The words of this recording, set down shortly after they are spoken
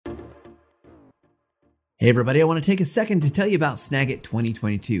Hey everybody, I want to take a second to tell you about Snagit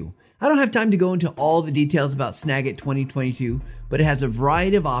 2022. I don't have time to go into all the details about Snagit 2022, but it has a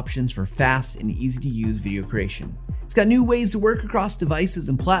variety of options for fast and easy to use video creation. It's got new ways to work across devices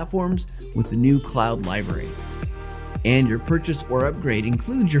and platforms with the new cloud library. And your purchase or upgrade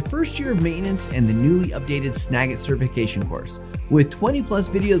includes your first year of maintenance and the newly updated Snagit certification course. With 20 plus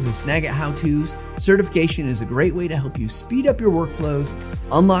videos of Snagit how-tos, certification is a great way to help you speed up your workflows,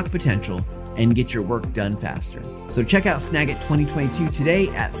 unlock potential, and get your work done faster. So check out Snagit 2022 today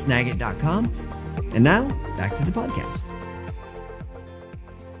at snagit.com. And now, back to the podcast.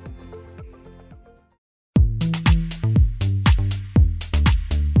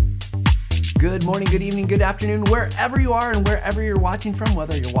 Good morning, good evening, good afternoon, wherever you are and wherever you're watching from,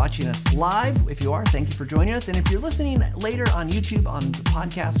 whether you're watching us live. If you are, thank you for joining us. And if you're listening later on YouTube, on the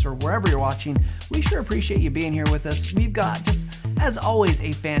podcast, or wherever you're watching, we sure appreciate you being here with us. We've got, just as always,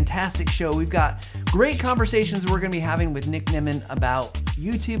 a fantastic show. We've got great conversations we're going to be having with Nick Nimmin about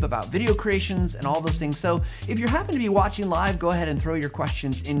YouTube, about video creations, and all those things. So if you happen to be watching live, go ahead and throw your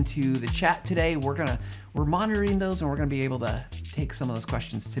questions into the chat today. We're monitoring those, and we're going to be able to take some of those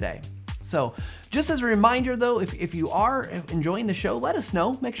questions today. So just as a reminder though, if you are enjoying the show, let us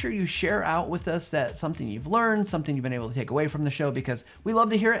know. Make sure you share out with us that something you've learned, something you've been able to take away from the show, because we love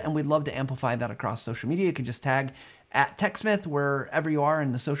to hear it and we'd love to amplify that across social media. You can just tag at TechSmith wherever you are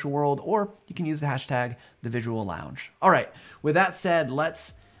in the social world, or you can use the hashtag @TheVisualLounge. All right, with that said,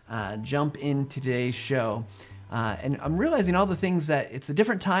 let's jump in today's show. And I'm realizing all the things that it's a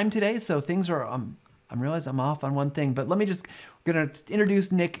different time today, so things are, I realize I'm off on one thing, but we're going to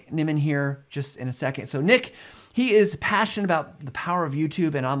introduce Nick Nimmin here just in a second. So Nick, he is passionate about the power of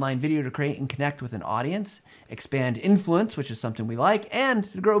YouTube and online video to create and connect with an audience, expand influence, which is something we like,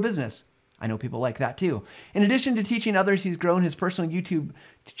 and to grow a business. I know people like that too. In addition to teaching others, he's grown his personal YouTube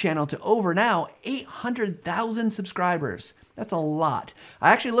channel to over now 800,000 subscribers. That's a lot. I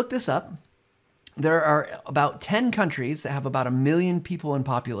actually looked this up. There are about 10 countries that have about 1 million people in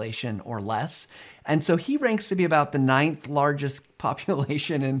population or less. And so he ranks to be about the 9th largest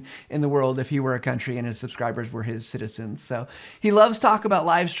population in the world if he were a country and his subscribers were his citizens. So he loves talk about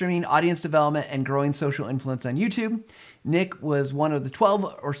live streaming, audience development, and growing social influence on YouTube. Nick was one of the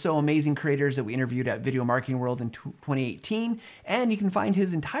 12 or so amazing creators that we interviewed at Video Marketing World in 2018. And you can find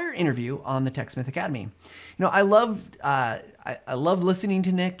his entire interview on the TechSmith Academy. You know, I love listening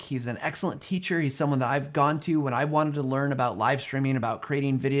to Nick. He's an excellent teacher. He's someone that I've gone to when I wanted to learn about live streaming, about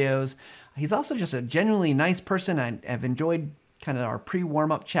creating videos. He's also just a genuinely nice person. I've enjoyed kind of our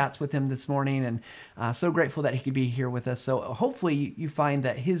pre-warm-up chats with him this morning, and so grateful that he could be here with us. So hopefully you find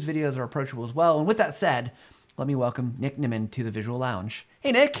that his videos are approachable as well. And with that said, let me welcome Nick Nimmin to the Visual Lounge.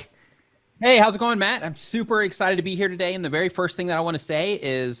 Hey, Nick. Hey, how's it going, Matt? I'm super excited to be here today. And the very first thing that I want to say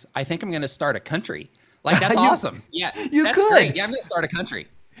is I think I'm going to start a country. Like, that's awesome. Yeah, that's great. Yeah, I'm going to start a country.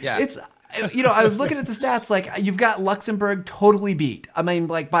 Yeah. It's, you know, I was looking at the stats, like you've got Luxembourg totally beat. I mean,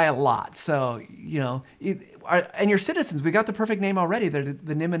 like by a lot. So, you know, and your citizens, we got the perfect name already. They're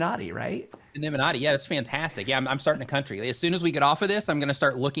the Nimminati, right? The Nimminati. Yeah, that's fantastic. Yeah, I'm starting a country. As soon as we get off of this, I'm going to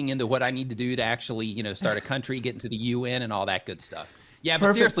start looking into what I need to do to actually, you know, start a country, get into the UN and all that good stuff. Yeah,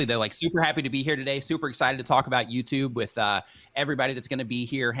 but seriously though, like super happy to be here today. Super excited to talk about YouTube with everybody that's going to be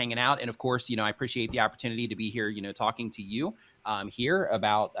here hanging out. And of course, you know, I appreciate the opportunity to be here, you know, talking to you here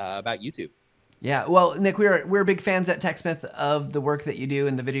about YouTube. Yeah, well, Nick, we're big fans at TechSmith of the work that you do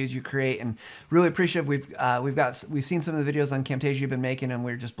and the videos you create, and really appreciative. We've seen some of the videos on Camtasia you've been making, and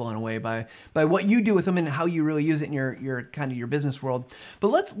we're just blown away by what you do with them and how you really use it in your kind of your business world. But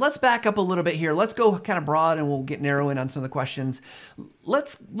let's back up a little bit here. Let's go kind of broad, and we'll get narrow in on some of the questions.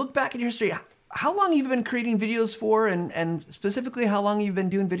 Let's look back at your history. How long have you been creating videos for, and specifically how long you've been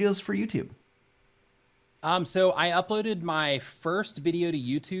doing videos for YouTube? So I uploaded my first video to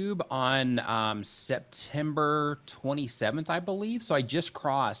YouTube on September 27th, I believe. So I just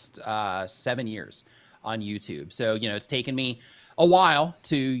crossed 7 years on YouTube. So, you know, it's taken me a while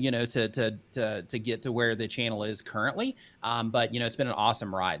to, you know, to get to where the channel is currently. But, you know, it's been an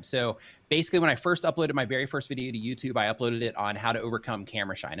awesome ride. So basically when I first uploaded my very first video to YouTube, I uploaded it on how to overcome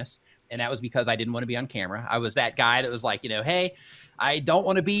camera shyness. And that was because I didn't want to be on camera. I was that guy that was like, you know, hey, I don't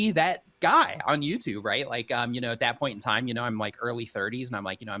want to be that guy on YouTube, right? Like, you know, at that point in time, you know, I'm like early 30s and I'm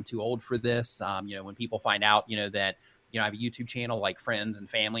like, you know, I'm too old for this. You know, when people find out, you know, that, you know, I have a YouTube channel, like friends and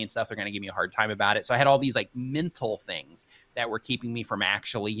family and stuff, they're going to give me a hard time about it. So I had all these like mental things that were keeping me from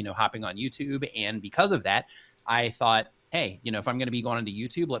actually, you know, hopping on YouTube. And because of that, I thought, hey, if I'm going to be going into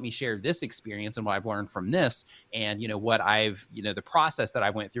YouTube, let me share this experience and what I've learned from this, and what I've, the process that I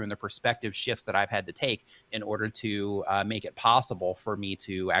went through and the perspective shifts that I've had to take in order to make it possible for me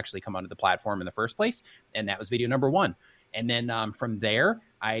to actually come onto the platform in the first place. And that was video number one. And then from there,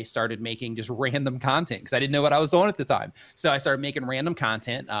 I started making just random content because I didn't know what I was doing at the time. So I started making random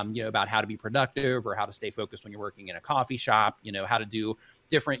content, about how to be productive or how to stay focused when you're working in a coffee shop, how to do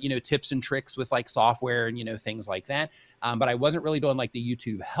different, tips and tricks with like software and, things like that. But I wasn't really doing like the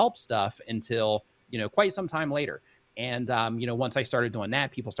YouTube help stuff until, quite some time later. And, once I started doing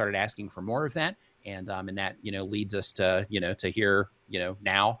that, people started asking for more of that. And that, leads us to, to here,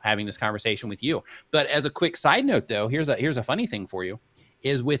 now having this conversation with you. But as a quick side note, though, here's a funny thing for you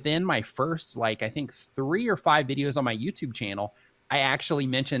is within my first, like, I think 3 or 5 videos on my YouTube channel, I actually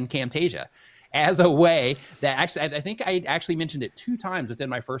mentioned Camtasia as a way that actually, I think I actually mentioned it 2 times within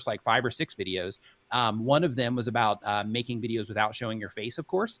my first like 5 or 6 videos. One of them was about making videos without showing your face, of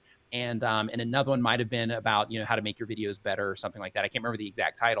course. And another one might've been about, how to make your videos better or something like that. I can't remember the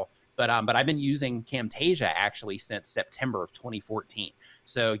exact title, but I've been using Camtasia actually since September of 2014.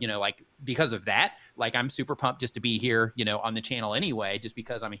 So, like because of that, like I'm super pumped just to be here, on the channel anyway, just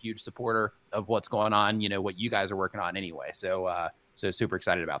because I'm a huge supporter of what's going on, what you guys are working on anyway. So, so super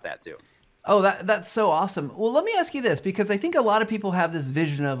excited about that too. Oh, that's so awesome. Well, let me ask you this, because I think a lot of people have this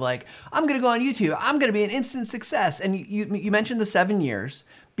vision of like, I'm going to go on YouTube, I'm going to be an instant success. And you mentioned the 7 years.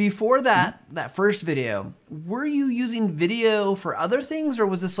 Before that, that first video, were you using video for other things, or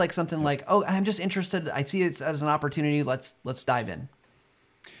was this like something like, oh, I'm just interested, I see it as an opportunity, let's dive in?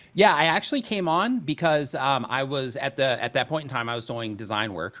 Yeah, I actually came on because I was at that point in time, I was doing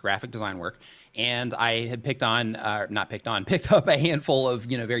design work, graphic design work, and I had picked up a handful of,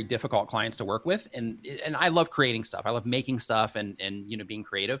 very difficult clients to work with. And I love creating stuff. I love making stuff and being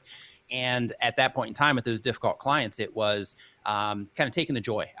creative. And at that point in time with those difficult clients, it was kind of taking the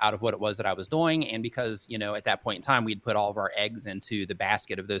joy out of what it was that I was doing. And because, at that point in time, we'd put all of our eggs into the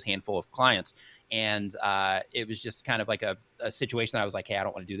basket of those handful of clients. And it was just kind of like a situation that I was like, hey, I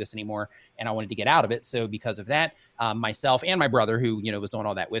don't want to do this anymore. And I wanted to get out of it. So because of that, myself and my brother, who, was doing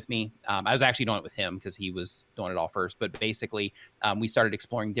all that with me, I was actually doing it with him because he was doing it all first. But basically, we started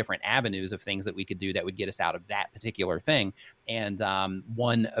exploring different avenues of things that we could do that would get us out of that particular thing. And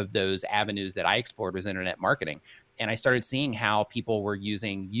one of those avenues that I explored was internet marketing. And I started seeing how people were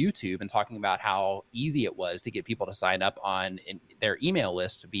using YouTube and talking about how easy it was to get people to sign up on their email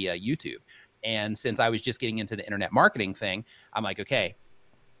list via YouTube. And since I was just getting into the internet marketing thing, I'm like, okay,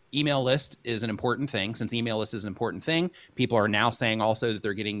 email list is an important thing. Since email list is an important thing, people are now saying also that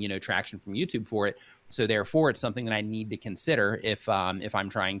they're getting, traction from YouTube for it. So therefore, it's something that I need to consider if I'm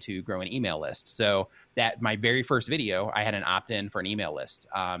trying to grow an email list. So that my very first video, I had an opt-in for an email list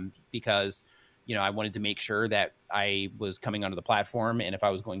because I wanted to make sure that I was coming onto the platform, and if I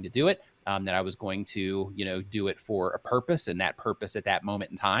was going to do it, that I was going to, do it for a purpose. And that purpose at that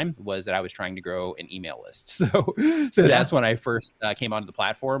moment in time was that I was trying to grow an email list. So that's when I first came onto the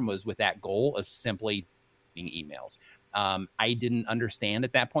platform, was with that goal of simply emails. I didn't understand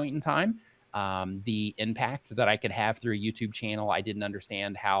at that point in time the impact that I could have through a YouTube channel. I didn't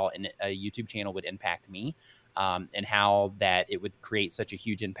understand how a YouTube channel would impact me. And how that it would create such a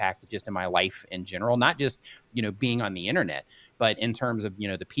huge impact just in my life in general, not just, being on the internet, but in terms of,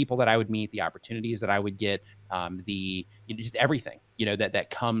 the people that I would meet, the opportunities that I would get, just everything, that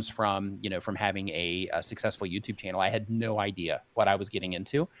comes from, from having a successful YouTube channel. I had no idea what I was getting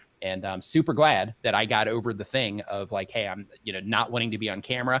into. And I'm super glad that I got over the thing of like, hey, I'm, not wanting to be on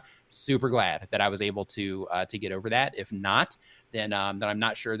camera. Super glad that I was able to get over that. If not, then I'm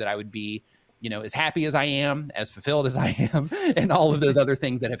not sure that I would be, as happy as I am, as fulfilled as I am, and all of those other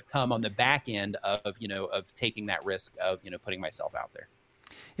things that have come on the back end of, of taking that risk of, putting myself out there.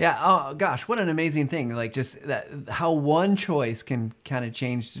 Yeah. Oh gosh, what an amazing thing. Like just that, how one choice can kind of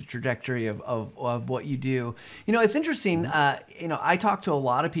change the trajectory of what you do. It's interesting. I talk to a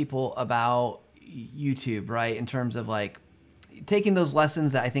lot of people about YouTube, right? In terms of like, taking those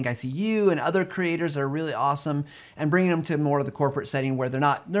lessons that I think I see you and other creators that are really awesome and bringing them to more of the corporate setting where they're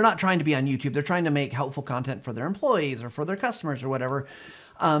not trying to be on YouTube. They're trying to make helpful content for their employees or for their customers or whatever.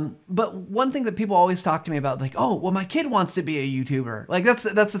 But one thing that people always talk to me about, like, oh, well, my kid wants to be a YouTuber. Like that's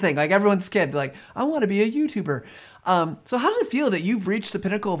the thing. Like everyone's kid, like, I want to be a YouTuber. So how does it feel that you've reached the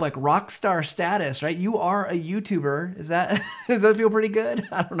pinnacle of like rock star status, right? You are a YouTuber. Does that feel pretty good?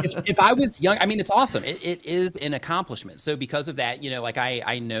 I don't know. If I was young, I mean, it's awesome. It is an accomplishment. So because of that, like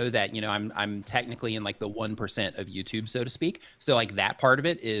I know that, I'm technically in like the 1% of YouTube, so to speak. So like that part of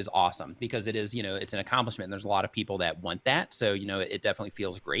it is awesome because it is, it's an accomplishment. And there's a lot of people that want that. So, it definitely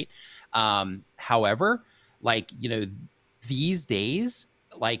feels great. However, like, these days,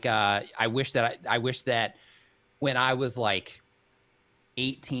 like, I wish that when I was like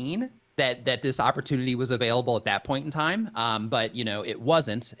 18, that this opportunity was available at that point in time. But it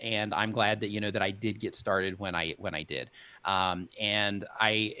wasn't. And I'm glad that, that I did get started when I did. And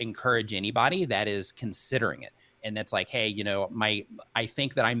I encourage anybody that is considering it. And that's like, hey, I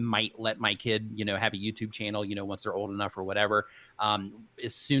think that I might let my kid, have a YouTube channel, once they're old enough or whatever.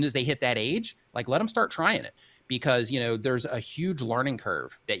 As soon as they hit that age, like, let them start trying it. Because, there's a huge learning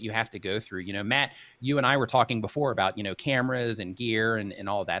curve that you have to go through. Matt, you and I were talking before about, cameras and gear and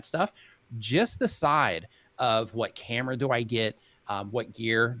all that stuff. Just the side of what camera do I get? What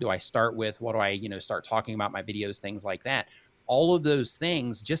gear do I start with? What do I, start talking about my videos, things like that. All of those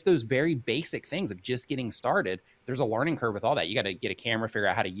things, just those very basic things of just getting started, there's a learning curve with all that. You got to get a camera, figure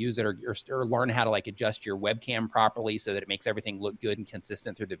out how to use it, or learn how to like adjust your webcam properly so that it makes everything look good and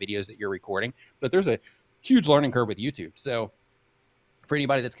consistent through the videos that you're recording. But there's a huge learning curve with YouTube. So for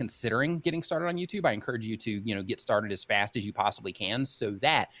anybody that's considering getting started on YouTube, I encourage you to, get started as fast as you possibly can so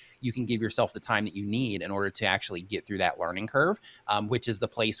that you can give yourself the time that you need in order to actually get through that learning curve, which is the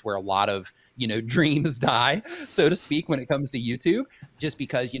place where a lot of, dreams die, so to speak, when it comes to YouTube, just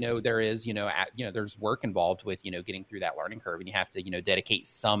because, there is, there's work involved with, getting through that learning curve, and you have to, dedicate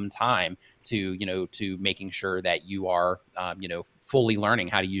some time to, to making sure that you are, fully learning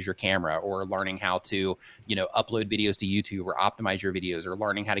how to use your camera, or learning how to, upload videos to YouTube, or optimize your videos, or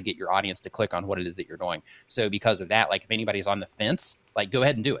learning how to get your audience to click on what it is that you're doing. So because of that, like, if anybody's on the fence, like, go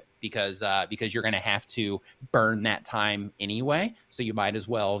ahead and do it, because you're going to have to burn that time anyway. So you might as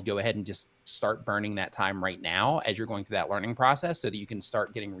well go ahead and just start burning that time right now as you're going through that learning process, so that you can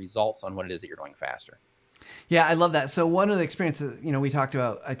start getting results on what it is that you're doing faster. Yeah, I love that. So one of the experiences,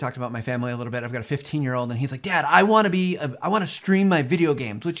 I talked about my family a little bit. I've got a 15-year-old, and he's like, Dad, I want to stream my video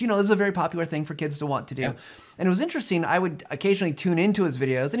games, which, is a very popular thing for kids to want to do. Yeah. And it was interesting. I would occasionally tune into his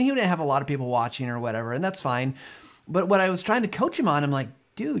videos, and he wouldn't have a lot of people watching or whatever, and that's fine. But what I was trying to coach him on, I'm like,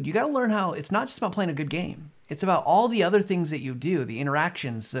 dude, you got to learn how it's not just about playing a good game. It's about all the other things that you do, the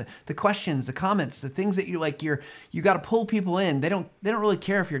interactions, the questions, the comments, the things that you got to pull people in. They don't really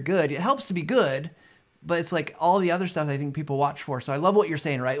care if you're good. It helps to be good, but it's like all the other stuff I think people watch for. So I love what you're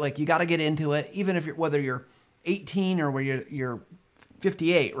saying, right? Like, you got to get into it, even if whether you're 18 or whether you're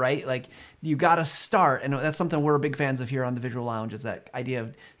 58, right? Like, you got to start. And that's something we're big fans of here on the Visual Lounge, is that idea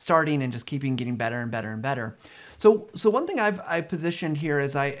of starting and just getting better and better and better. So one thing I've positioned here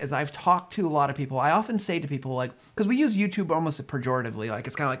as I've talked to a lot of people, I often say to people, like, because we use YouTube almost pejoratively, like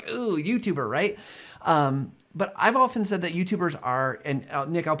it's kind of like, ooh, YouTuber, right? But I've often said that YouTubers are, and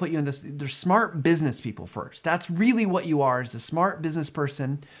Nick, I'll put you in this, they're smart business people first. That's really what you are, is a smart business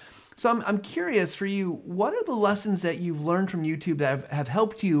person. So I'm curious for you, what are the lessons that you've learned from YouTube that have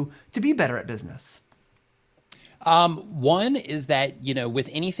helped you to be better at business? One is that, with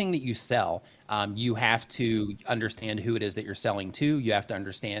anything that you sell, you have to understand who it is that you're selling to. You have to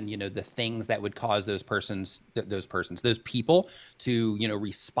understand, the things that would cause those people to,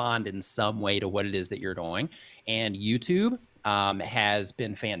 respond in some way to what it is that you're doing. And YouTube, has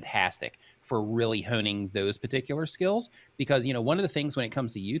been fantastic for really honing those particular skills, because, one of the things when it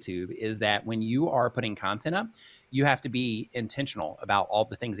comes to YouTube is that when you are putting content up, you have to be intentional about all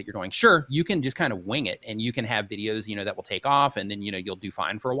the things that you're doing. Sure, you can just kind of wing it, and you can have videos, that will take off, and then, you'll do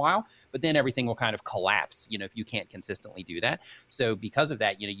fine for a while, but then everything will kind of collapse, if you can't consistently do that. So because of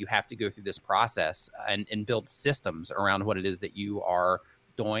that, you have to go through this process and build systems around what it is that you are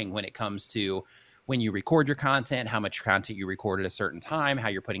doing when it comes to when you record your content, how much content you record at a certain time, how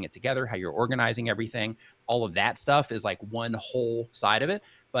you're putting it together, how you're organizing everything. All of that stuff is like one whole side of it.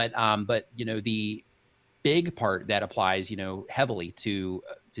 But the big part that applies, heavily to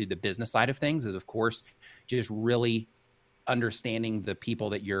the business side of things is, of course, just really understanding the people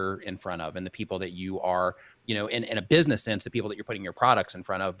that you're in front of, and the people that you are, in a business sense, the people that you're putting your products in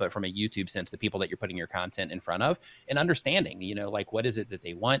front of, but from a YouTube sense, the people that you're putting your content in front of, and understanding, like, what is it that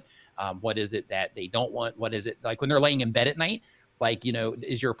they want? What is it that they don't want? What is it like when they're laying in bed at night? Like,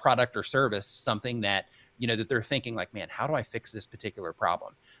 is your product or service something that, that they're thinking like, man, how do I fix this particular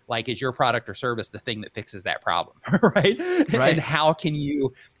problem? Like, is your product or service the thing that fixes that problem? Right. And how can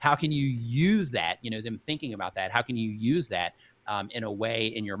you use that, them thinking about that? How can you use that in a way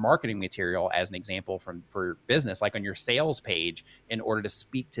in your marketing material, as an example for business, like on your sales page, in order to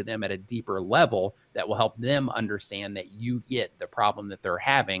speak to them at a deeper level that will help them understand that you get the problem that they're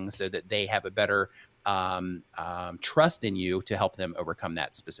having, so that they have a better trust in you to help them overcome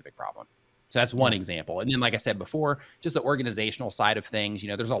that specific problem. So that's one Yeah. example. And then, like I said before, just the organizational side of things,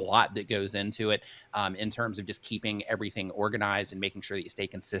 there's a lot that goes into it in terms of just keeping everything organized and making sure that you stay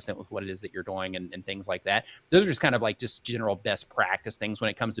consistent with what it is that you're doing and things like that. Those are just kind of like just general best practice things when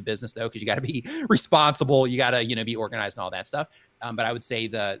it comes to business, though, because you got to be responsible. You got to, be organized and all that stuff. But I would say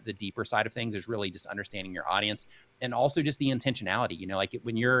the deeper side of things is really just understanding your audience and also just the intentionality. Like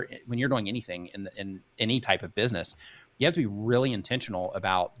when you're doing anything in any type of business, you have to be really intentional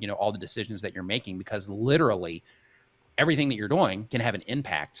about, all the decisions that you're making, because literally everything that you're doing can have an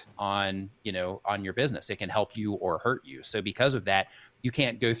impact on, on your business. It can help you or hurt you. So because of that, you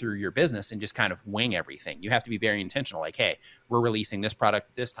can't go through your business and just kind of wing everything. You have to be very intentional. Like, hey, we're releasing this product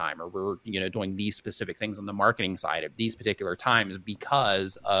at this time, or we're, doing these specific things on the marketing side at these particular times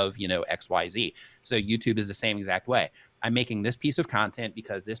because of, X, Y, Z. So YouTube is the same exact way. I'm making this piece of content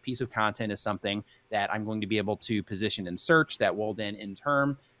because this piece of content is something that I'm going to be able to position in search that will then in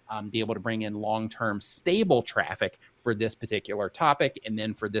turn be able to bring in long-term stable traffic for this particular topic. And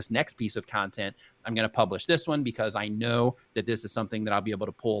then for this next piece of content, I'm going to publish this one because I know that this is something that I'll be able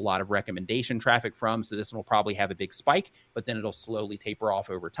to pull a lot of recommendation traffic from. So this one will probably have a big spike, but then it'll slowly taper off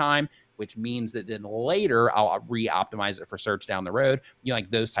over time, which means that then later I'll re-optimize it for search down the road,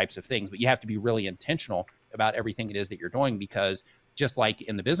 like those types of things. But you have to be really intentional about everything it is that you're doing, because just like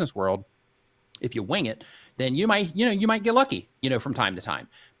in the business world, if you wing it, then you might get lucky, from time to time.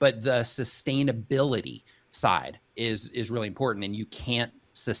 But the sustainability side is really important, and you can't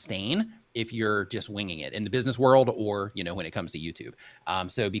sustain if you're just winging it in the business world or, when it comes to YouTube.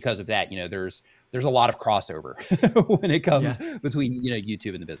 So because of that, there's a lot of crossover when it comes between,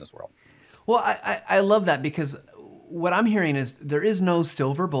 YouTube and the business world. Well, I love that, because what I'm hearing is there is no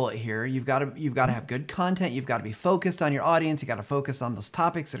silver bullet here. You've got to have good content. You've got to be focused on your audience. You got to focus on those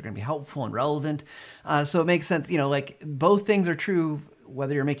topics that are going to be helpful and relevant. So it makes sense. Like both things are true,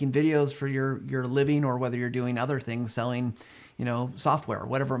 whether you're making videos for your living or whether you're doing other things, selling, software or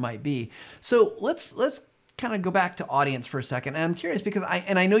whatever it might be. So let's kind of go back to audience for a second. And I'm curious, because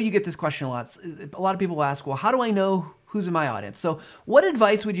I know you get this question a lot. A lot of people ask, well, how do I know who's in my audience? So what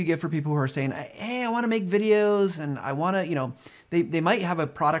advice would you give for people who are saying, hey, I want to make videos and I want to, they might have a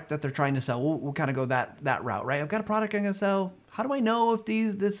product that they're trying to sell. We'll kind of go that route, right? I've got a product I'm going to sell. How do I know if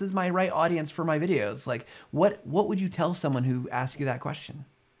this is my right audience for my videos? Like what would you tell someone who asks you that question?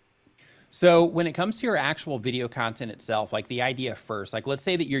 So when it comes to your actual video content itself, like the idea first, like let's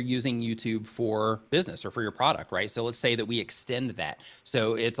say that you're using YouTube for business or for your product, right? So let's say that we extend that.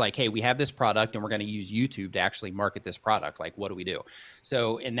 So it's like, hey, we have this product and we're going to use YouTube to actually market this product. Like, what do we do?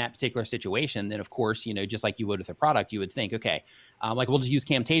 So in that particular situation, then of course, just like you would with a product, you would think, okay, like we'll just use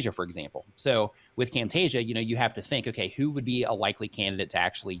Camtasia, for example. So with Camtasia, you have to think, okay, who would be a likely candidate to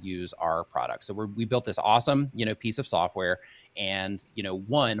actually use our product? So we built this awesome, piece of software, and,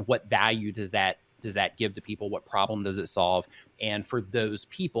 one, what value does that give to people? What problem does it solve? And for those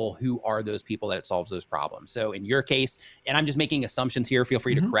people, who are those people that it solves those problems? So in your case, and I'm just making assumptions here, feel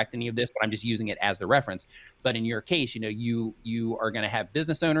free to correct any of this, but I'm just using it as the reference. But in your case, you are going to have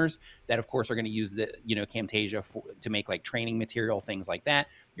business owners that of course are going to use the, Camtasia to make like training material, things like that.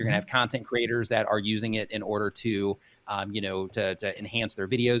 You're going to have content creators that are using it in order to, to enhance their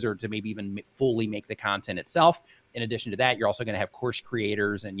videos or to maybe even fully make the content itself. In addition to that, you're also going to have course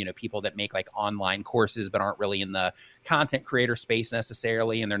creators and, people that make like online courses, but aren't really in the content creator space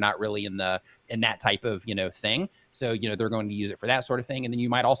necessarily. And they're not really in that type of, thing. So, they're going to use it for that sort of thing. And then you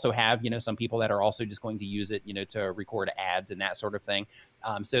might also have, some people that are also just going to use it, to record ads and that sort of thing.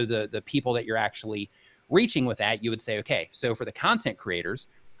 So the people that you're actually reaching with that, you would say, okay, so for the content creators,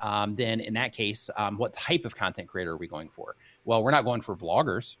 then in that case, what type of content creator are we going for? Well, we're not going for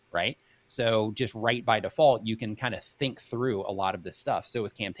vloggers, right? So just right by default, you can kind of think through a lot of this stuff. So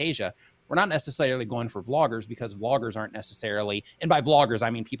with Camtasia, we're not necessarily going for vloggers, because vloggers aren't necessarily, and by vloggers, I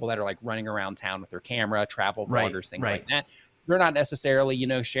mean people that are like running around town with their camera, travel vloggers, things like that. They're not necessarily,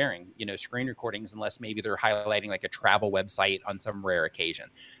 sharing, screen recordings unless maybe they're highlighting like a travel website on some rare occasion.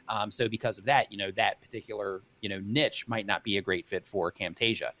 So because of that, that particular, niche might not be a great fit for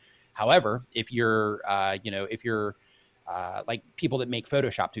Camtasia. However, if you're, like people that make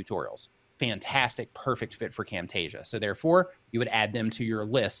Photoshop tutorials, fantastic, perfect fit for Camtasia. So therefore, you would add them to your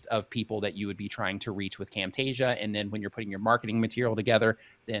list of people that you would be trying to reach with Camtasia. And then when you're putting your marketing material together,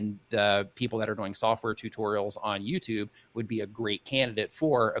 then the people that are doing software tutorials on YouTube would be a great candidate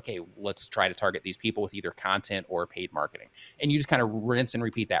for, okay, let's try to target these people with either content or paid marketing. And you just kind of rinse and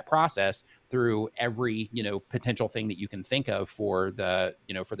repeat that process through every, potential thing that you can think of for the,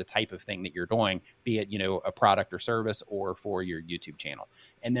 for the type of thing that you're doing, be it, a product or service or for your YouTube channel.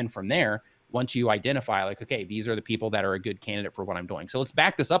 And then from there, once you identify like, okay, these are the people that are a good candidate for what I'm doing. So let's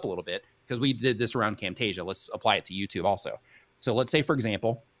back this up a little bit because we did this around Camtasia. Let's apply it to YouTube also. So let's say, for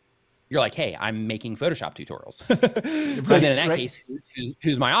example, you're like, hey, I'm making Photoshop tutorials. So then in that case,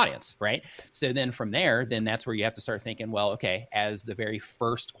 who's my audience, right? So then from there, then that's where you have to start thinking, well, okay, as the very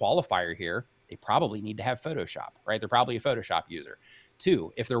first qualifier here, they probably need to have Photoshop, right? They're probably a Photoshop user.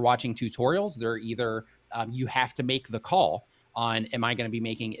 Two, if they're watching tutorials, they're either, you have to make the call on, am I going to be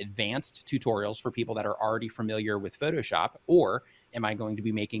making advanced tutorials for people that are already familiar with Photoshop, or am I going to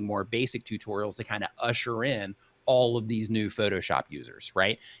be making more basic tutorials to kind of usher in all of these new Photoshop users,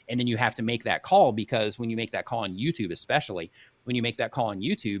 right? And then you have to make that call, because when you make that call on YouTube, especially when you make that call on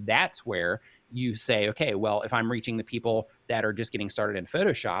YouTube, that's where you say, okay, well, if I'm reaching the people that are just getting started in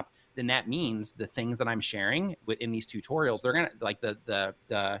Photoshop, then that means the things that I'm sharing within these tutorials, they're going to, like,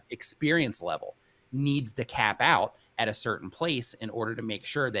 the experience level needs to cap out at a certain place in order to make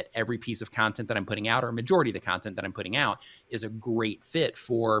sure that every piece of content that I'm putting out, or a majority of the content that I'm putting out, is a great fit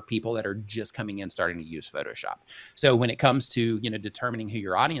for people that are just coming in starting to use Photoshop. So when it comes to, determining who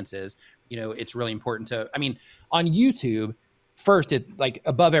your audience is, it's really important to, on YouTube, first, like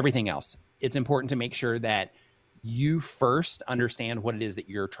above everything else, it's important to make sure that you first understand what it is that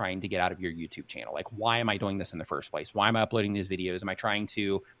you're trying to get out of your YouTube channel. Like, why am I doing this in the first place? Why am I uploading these videos? Am I trying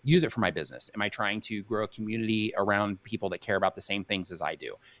to use it for my business? Am I trying to grow a community around people that care about the same things as I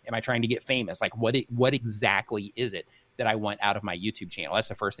do? Am I trying to get famous? Like, what exactly is it that I want out of my YouTube channel? That's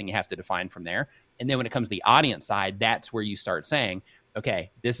the first thing you have to define from there. And then when it comes to the audience side, that's where you start saying, okay,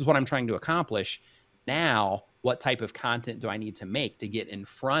 this is what I'm trying to accomplish. Now, what type of content do I need to make to get in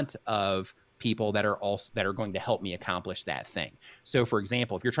front of people that are going to help me accomplish that thing? So for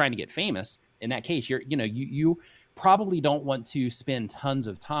example, if you're trying to get famous, in that case, you probably don't want to spend tons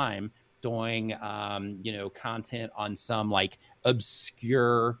of time doing, content on some like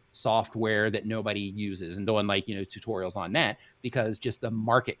obscure software that nobody uses and doing like, tutorials on that, because just the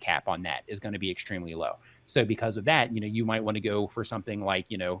market cap on that is going to be extremely low. So because of that, you might want to go for something like,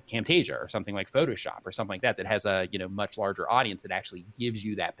 Camtasia or something like Photoshop or something like that, that has a, much larger audience that actually gives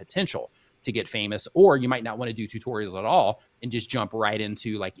you that potential to get famous. Or you might not want to do tutorials at all and just jump right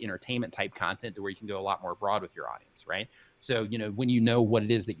into like entertainment type content to where you can go a lot more broad with your audience, right? So, when you know what it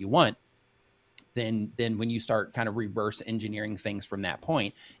is that you want, then when you start kind of reverse engineering things from that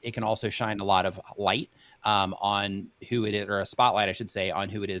point, it can also shine a lot of light on who it is, or a spotlight, I should say, on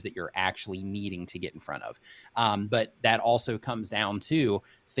who it is that you're actually needing to get in front of. But that also comes down to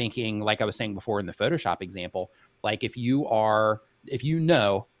thinking, like I was saying before in the Photoshop example, like if you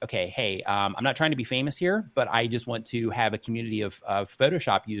know, okay, hey, I'm not trying to be famous here, but I just want to have a community of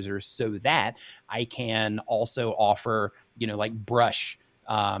Photoshop users so that I can also offer, like brushes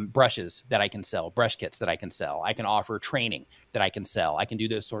that I can sell, brush kits that I can sell. I can offer training that I can sell. I can do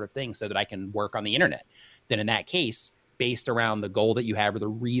those sort of things so that I can work on the internet. Then in that case, based around the goal that you have or the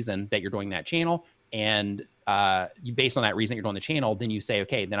reason that you're doing that channel, and based on that reason that you're doing the channel, then you say,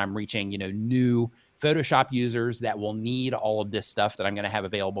 okay, then I'm reaching, new Photoshop users that will need all of this stuff that I'm going to have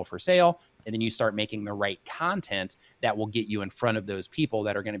available for sale. And then you start making the right content that will get you in front of those people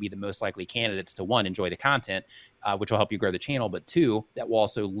that are going to be the most likely candidates to, one, enjoy the content, which will help you grow the channel, but two, that will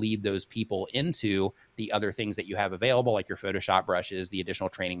also lead those people into the other things that you have available, like your Photoshop brushes, the additional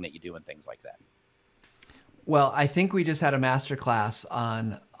training that you do, and things like that. Well, I think we just had a masterclass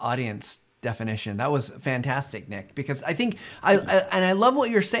on audience definition. That was fantastic, Nick, because I think I love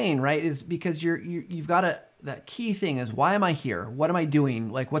what you're saying, right? Is because you've got that key thing is, why am I here? What am I doing?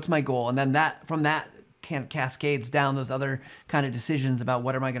 Like, what's my goal? And then that from that cascades down those other kind of decisions about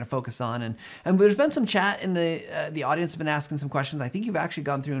what am I going to focus on. And there's been some chat in the audience has been asking some questions. I think you've actually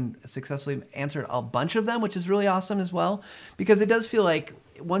gone through and successfully answered a bunch of them, which is really awesome as well, because it does feel like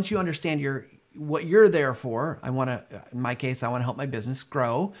once you understand what you're there for, in my case, I want to help my business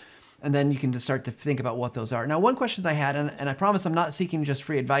grow. And then you can just start to think about what those are. Now, one question I had, and I promise I'm not seeking just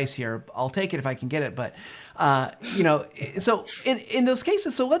free advice here. I'll take it if I can get it. But, so in those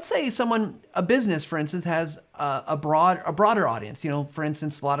cases, so let's say a business, for instance, has a broader audience. For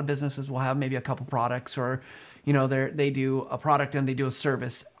instance, a lot of businesses will have maybe a couple products, or, they do a product and they do a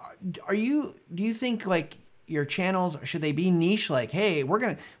service. Do you think like your channels, should they be niche? Like, hey,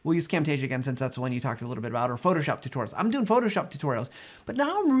 we'll use Camtasia again, since that's the one you talked a little bit about, or Photoshop tutorials. I'm doing Photoshop tutorials, but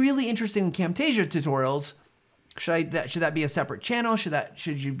now I'm really interested in Camtasia tutorials. Should that be a separate channel?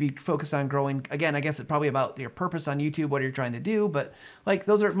 Should you be focused on growing? Again, I guess it's probably about your purpose on YouTube, what you're trying to do, but like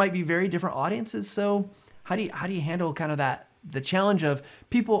those might be very different audiences. So how do you handle kind of that the challenge of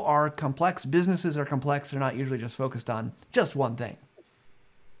people are complex, businesses are complex. They're not usually just focused on just one thing.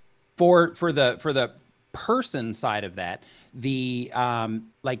 For the person side of that, the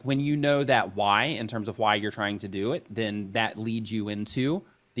like when you know that why in terms of why you're trying to do it, then that leads you into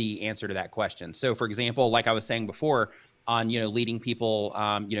the answer to that question. So for example, like I was saying before on, leading people,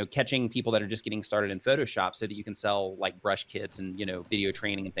 catching people that are just getting started in Photoshop so that you can sell like brush kits and, video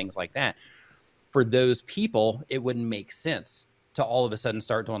training and things like that. For those people, it wouldn't make sense to all of a sudden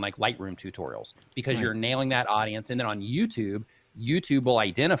start doing like Lightroom tutorials because you're nailing that audience. And then on YouTube will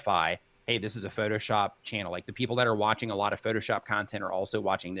identify, hey, this is a Photoshop channel. Like the people that are watching a lot of Photoshop content are also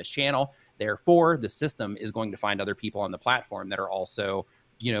watching this channel. Therefore, the system is going to find other people on the platform that are also,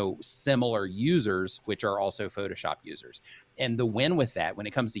 similar users, which are also Photoshop users. And the win with that when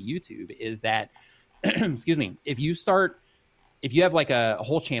it comes to YouTube is that, excuse me, if you have like a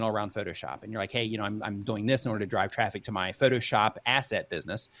whole channel around Photoshop and you're like, hey, I'm doing this in order to drive traffic to my Photoshop asset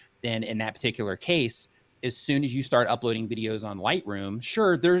business, then in that particular case, as soon as you start uploading videos on Lightroom,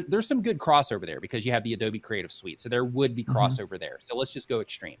 sure, there's some good crossover there because you have the Adobe Creative Suite. So there would be crossover there. So let's just go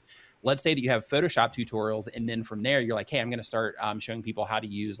extreme. Let's say that you have Photoshop tutorials. And then from there, you're like, hey, I'm going to start showing people how to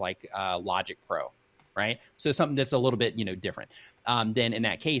use like Logic Pro, right? So something that's a little bit, different. Then in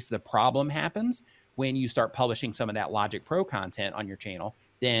that case, the problem happens when you start publishing some of that Logic Pro content on your channel.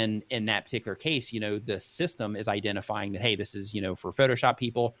 Then in that particular case, the system is identifying that, hey, this is, for Photoshop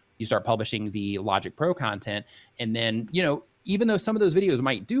people. You start publishing the Logic Pro content. And then, even though some of those videos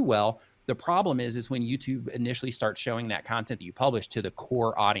might do well, the problem is when YouTube initially starts showing that content that you publish to the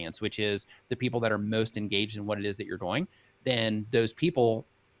core audience, which is the people that are most engaged in what it is that you're doing, then those people,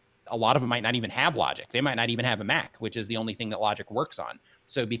 a lot of them might not even have Logic. They might not even have a Mac, which is the only thing that Logic works on.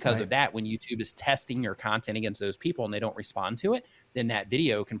 So because of that, when YouTube is testing your content against those people and they don't respond to it, then that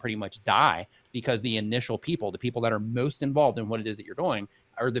video can pretty much die because the initial people, the people that are most involved in what it is that you're doing,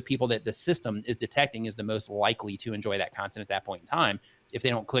 are the people that the system is detecting is the most likely to enjoy that content at that point in time. If they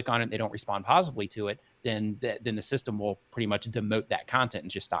don't click on it, they don't respond positively to it, then the system will pretty much demote that content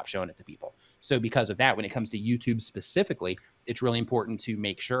and just stop showing it to people. So because of that, when it comes to YouTube specifically, it's really important to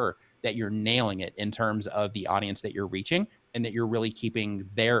make sure that you're nailing it in terms of the audience that you're reaching and that you're really keeping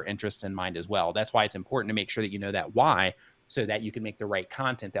their interests in mind as well. That's why it's important to make sure that you know that why, so that you can make the right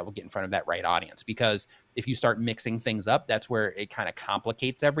content that will get in front of that right audience. Because if you start mixing things up, that's where it kind of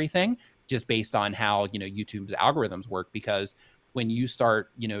complicates everything just based on how, YouTube's algorithms work. Because when you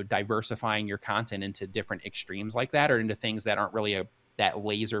start, diversifying your content into different extremes like that, or into things that aren't really that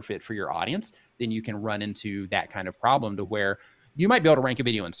laser fit for your audience, then you can run into that kind of problem to where you might be able to rank a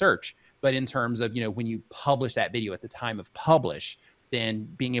video in search, but in terms of, when you publish that video at the time of publish, then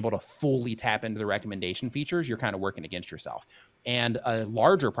being able to fully tap into the recommendation features, you're kind of working against yourself. And a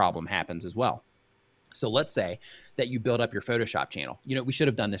larger problem happens as well. So let's say that you build up your Photoshop channel. We should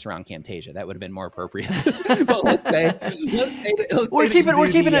have done this around Camtasia. That would have been more appropriate. But we're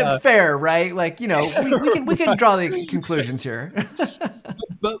keeping it fair, right? Like, we can draw the conclusions here.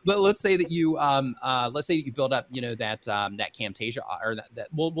 But let's say that you build up, that Camtasia, or that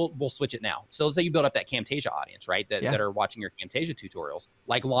we'll switch it now. So let's say you build up that Camtasia audience, right? That are watching your Camtasia tutorials,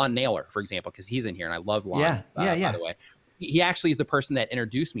 like Lon Naylor, for example, because he's in here and I love Lon. By the way. He actually is the person that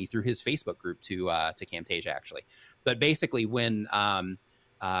introduced me through his Facebook group to Camtasia, actually. But basically, when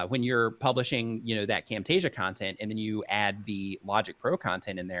you're publishing, that Camtasia content, and then you add the Logic Pro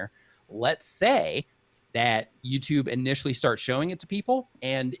content in there, let's say that YouTube initially starts showing it to people,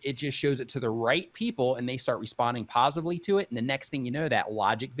 and it just shows it to the right people, and they start responding positively to it. And the next thing you know, that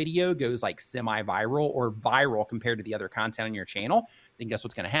Logic video goes like semi-viral or viral compared to the other content on your channel. Then guess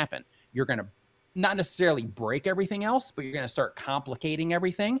what's going to happen? You're going to not necessarily break everything else, but you're going to start complicating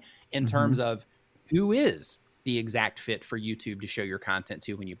everything in terms of who is the exact fit for YouTube to show your content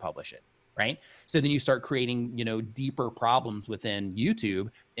to when you publish it, right? So then you start creating, deeper problems within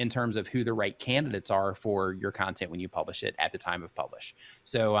YouTube in terms of who the right candidates are for your content when you publish it at the time of publish.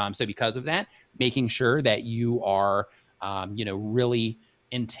 So, so because of that, making sure that you are, really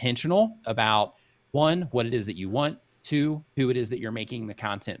intentional about, one, what it is that you want, two, who it is that you're making the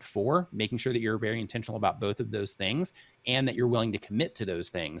content for, making sure that you're very intentional about both of those things, and that you're willing to commit to those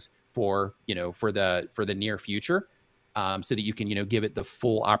things for, for the near future, so that you can, give it the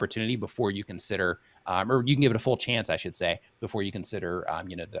full opportunity before you consider, or you can give it a full chance, I should say, before you consider,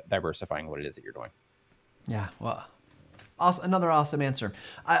 diversifying what it is that you're doing. Yeah. Well, Another awesome answer.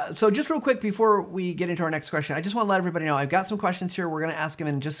 So just real quick before we get into our next question, I just want to let everybody know I've got some questions here. We're going to ask them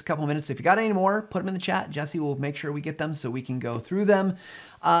in just a couple of minutes. If you got any more, put them in the chat. Jesse will make sure we get them so we can go through them.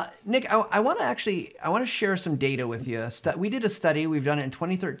 Nick, I want to share some data with you. We did a study. We've done it in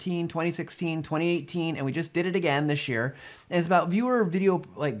 2013, 2016, 2018, and we just did it again this year. And it's about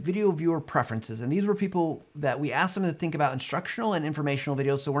video viewer preferences. And these were people that we asked them to think about instructional and informational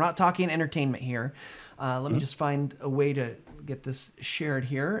videos. So we're not talking entertainment here. Let me just find a way to get this shared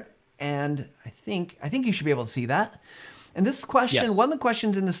here. And I think you should be able to see that. And this question, yes. One of the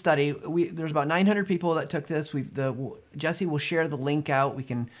questions in the study, there's about 900 people that took this. Jesse will share the link out. We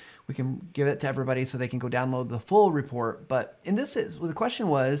can give it to everybody so they can go download the full report. But the question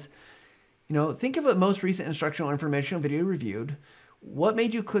was, think of a most recent instructional informational video reviewed. What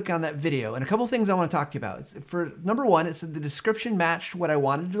made you click on that video? And a couple things I want to talk to you about. For number one, it said the description matched what I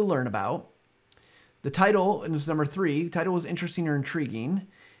wanted to learn about. The title, and this is number 3, title was interesting or intriguing.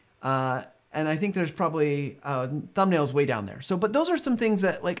 And I think there's probably thumbnails way down there. So, but those are some things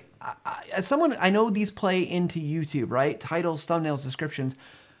that, like, as someone, I know these play into YouTube, right? Titles, thumbnails, descriptions.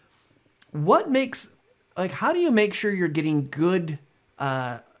 What makes, like, how do you make sure you're getting good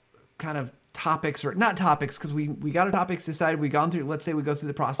kind of topics, or not topics, because we got our topics decided, let's say we go through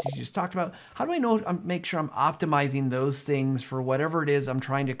the process you just talked about. How do I know, make sure I'm optimizing those things for whatever it is I'm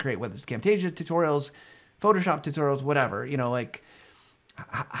trying to create, whether it's Camtasia tutorials, Photoshop tutorials, whatever,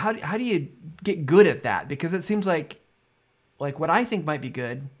 how do you get good at that? Because it seems like what I think might be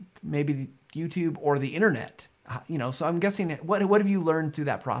good, maybe YouTube or the internet, so I'm guessing, what have you learned through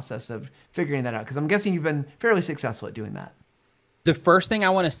that process of figuring that out? Because I'm guessing you've been fairly successful at doing that. The first thing I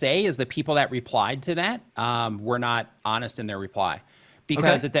want to say is the people that replied to that were not honest in their reply,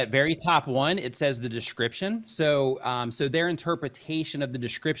 because at that very top one, it says the description. So their interpretation of the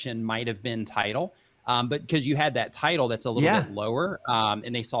description might have been title, but because you had that title that's a little bit lower,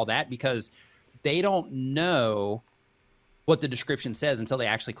 and they saw that because they don't know what the description says until they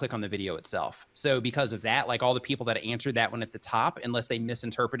actually click on the video itself. So because of that, like all the people that answered that one at the top, unless they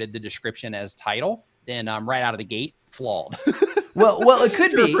misinterpreted the description as title, then right out of the gate, flawed. Well, it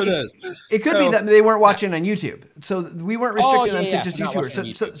could be. It could be that they weren't watching on YouTube, so we weren't restricting them to just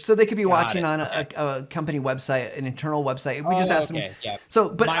YouTubers. So they could be watching on a company website, an internal website. We just asked them. Yeah. So,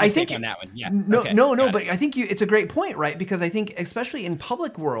 but I think on that one. Yeah. No. But I think it's a great point, right? Because I think especially in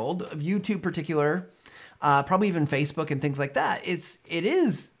public world of YouTube, particular, probably even Facebook and things like that,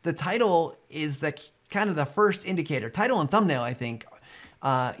 the title is the kind of the first indicator. Title and thumbnail, I think.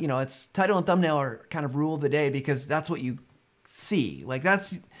 It's title and thumbnail are kind of rule of the day because that's what you see. Like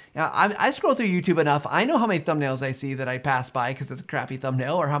I scroll through YouTube enough. I know how many thumbnails I see that I pass by because it's a crappy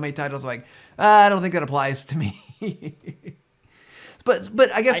thumbnail, or how many titles I'm like, I don't think that applies to me. but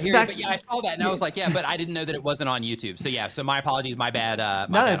I guess I saw that and I was like, but I didn't know that it wasn't on YouTube. So my apologies, my bad. Bad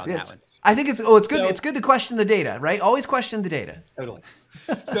on that one. I think it's good. It's good to question the data, right? Always question the data. Totally.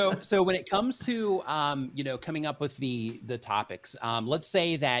 So when it comes to coming up with the topics, let's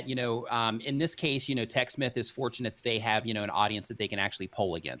say that in this case, TechSmith is fortunate that they have an audience that they can actually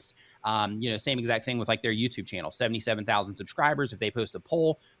poll against. Same exact thing with like their YouTube channel, 77,000 subscribers. If they post a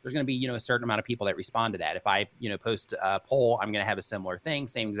poll, there's going to be a certain amount of people that respond to that. If I post a poll, I'm going to have a similar thing.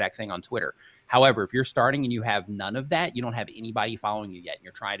 Same exact thing on Twitter. However, if you're starting and you have none of that, you don't have anybody following you yet, and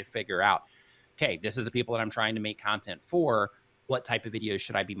you're trying to figure out, okay, this is the people that I'm trying to make content for. What type of videos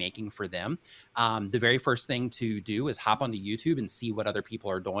should I be making for them? The very first thing to do is hop onto YouTube and see what other people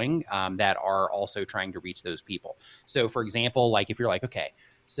are doing that are also trying to reach those people. So for example, like if you're like, okay,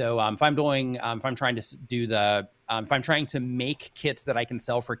 so if I'm trying to make kits that I can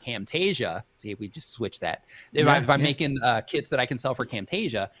sell for Camtasia, see if we just switch that. If I'm making kits that I can sell for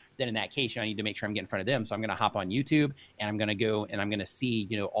Camtasia, then in that case, I need to make sure I'm getting in front of them. So I'm going to hop on YouTube and I'm going to go and I'm going to see,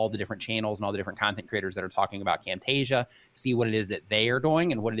 all the different channels and all the different content creators that are talking about Camtasia, see what it is that they are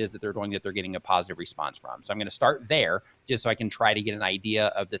doing and what it is that they're doing that they're getting a positive response from. So I'm going to start there just so I can try to get an idea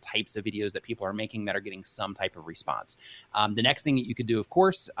of the types of videos that people are making that are getting some type of response. The next thing that you could do, of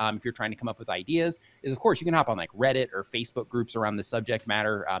course, if you're trying to come up with ideas is, of course, you can hop on like Reddit or Facebook groups around the subject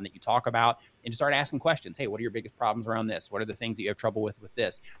matter that you talk about and start asking questions. Hey, what are your biggest problems around this? What are the things that you have trouble with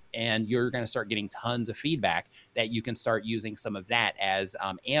this? And you're going to start getting tons of feedback that you can start using some of that as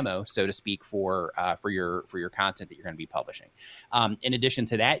ammo, so to speak, for your content that you're going to be publishing. In addition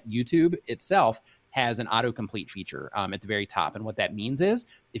to that, YouTube itself has an autocomplete feature at the very top. And what that means is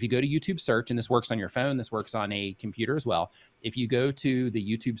if you go to YouTube search, and this works on your phone, this works on a computer as well. If you go to the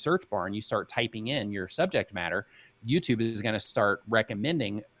YouTube search bar and you start typing in your subject matter, YouTube is going to start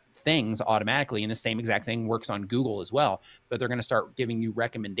recommending things automatically. And the same exact thing works on Google as well. But they're going to start giving you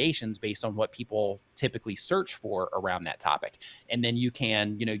recommendations based on what people typically search for around that topic. And then you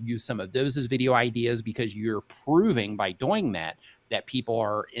can, use some of those as video ideas, because you're proving by doing that people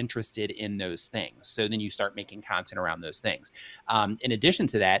are interested in those things. So then you start making content around those things. In addition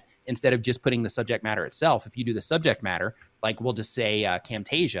to that, instead of just putting the subject matter itself, if you do the subject matter, like we'll just say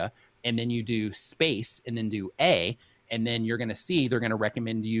Camtasia, and then you do space and then do A, and then you're going to see they're going to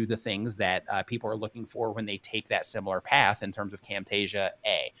recommend you the things that people are looking for when they take that similar path in terms of Camtasia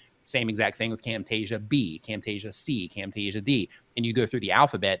A. Same exact thing with Camtasia B, Camtasia C, Camtasia D. And you go through the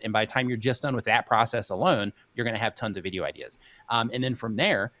alphabet. And by the time you're just done with that process alone, you're going to have tons of video ideas. And then from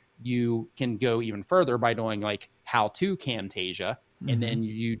there, you can go even further by doing like how to Camtasia. And then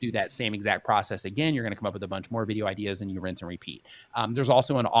you do that same exact process again. You're going to come up with a bunch more video ideas, and you rinse and repeat. There's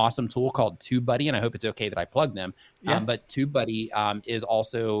also an awesome tool called TubeBuddy, and I hope it's okay that I plug them. But TubeBuddy is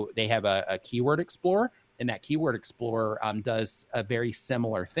also, they have a keyword explorer, and that keyword explorer does a very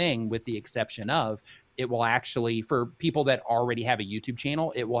similar thing, with the exception of it will actually, for people that already have a YouTube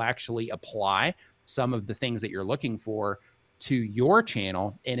channel, it will actually apply some of the things that you're looking for to your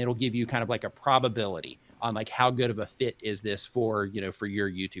channel, and it'll give you kind of like a probability on like how good of a fit is this for, for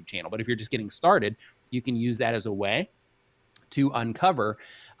your YouTube channel. But if you're just getting started, you can use that as a way to uncover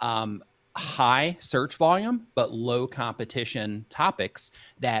high search volume but low competition topics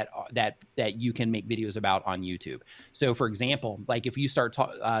that you can make videos about on YouTube. So for example, like if you start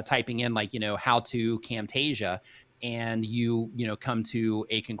typing in like, how to Camtasia, and you come to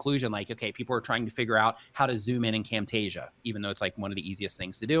a conclusion like, okay, people are trying to figure out how to zoom in Camtasia, even though it's like one of the easiest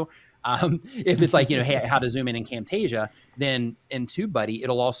things to do. If it's like, hey, how to zoom in Camtasia, then in TubeBuddy,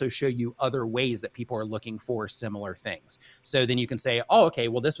 it'll also show you other ways that people are looking for similar things. So then you can say, oh, okay,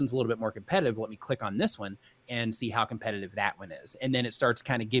 well, this one's a little bit more competitive. Let me click on this one and see how competitive that one is. And then it starts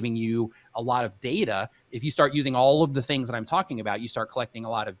kind of giving you a lot of data. If you start using all of the things that I'm talking about, you start collecting a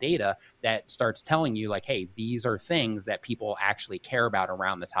lot of data that starts telling you like, hey, these are things that people actually care about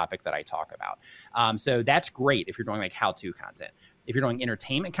around the topic that I talk about. So that's great if you're doing like how-to content. If you're doing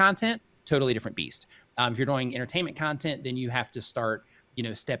entertainment content, totally different beast. If you're doing entertainment content, then you have to start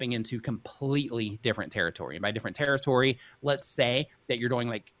stepping into completely different territory. And by different territory, let's say that you're doing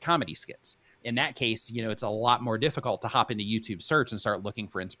like comedy skits. In that case, it's a lot more difficult to hop into YouTube search and start looking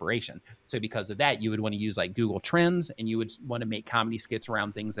for inspiration. So because of that, you would want to use like Google Trends, and you would want to make comedy skits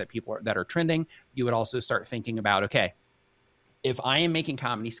around things that that are trending. You would also start thinking about, okay, if I am making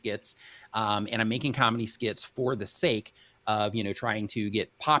comedy skits and I'm making comedy skits for the sake of, trying to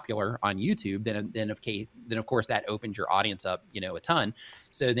get popular on YouTube, then of course that opens your audience up, a ton.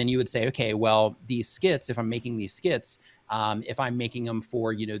 So then you would say, okay, well, these skits, if I'm making these skits, if I'm making them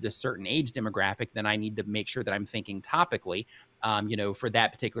for, this certain age demographic, then I need to make sure that I'm thinking topically, for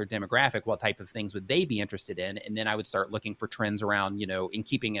that particular demographic, what type of things would they be interested in? And then I would start looking for trends around, and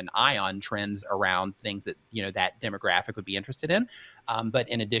keeping an eye on trends around things that, that demographic would be interested in. But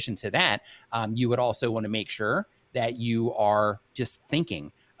in addition to that, you would also want to make sure that you are just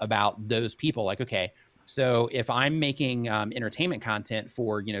thinking about those people. Like, okay, so if I'm making entertainment content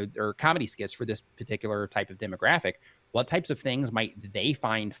for, or comedy skits for this particular type of demographic, what types of things might they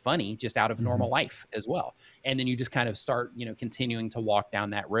find funny just out of normal life as well? And then you just kind of start, continuing to walk down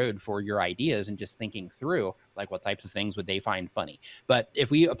that road for your ideas and just thinking through like what types of things would they find funny. But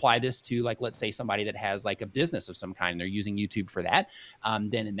if we apply this to like, let's say somebody that has like a business of some kind and they're using YouTube for that,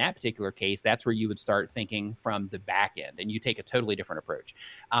 then in that particular case, that's where you would start thinking from the back end, and you take a totally different approach.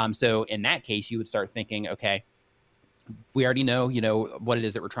 So in that case, you would start thinking, okay, we already know, what it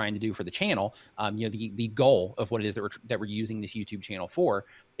is that we're trying to do for the channel, the goal of what it is that we're using this YouTube channel for.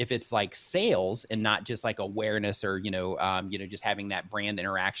 If it's like sales and not just like awareness or, just having that brand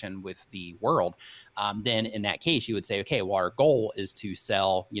interaction with the world, then in that case, you would say, okay, well, our goal is to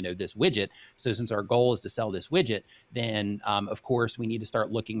sell, this widget. So since our goal is to sell this widget, then of course we need to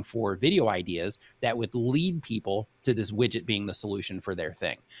start looking for video ideas that would lead people to this widget being the solution for their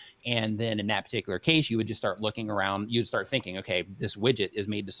thing. And then in that particular case, you would just start looking around, you'd start thinking, okay, this widget is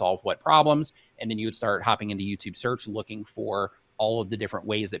made to solve what problems? And then you would start hopping into YouTube search, looking for all of the different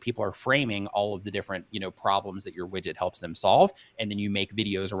ways that people are framing all of the different, problems that your widget helps them solve. And then you make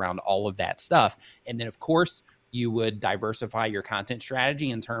videos around all of that stuff. And then of course, you would diversify your content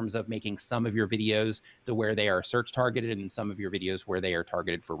strategy in terms of making some of your videos to where they are search targeted and some of your videos where they are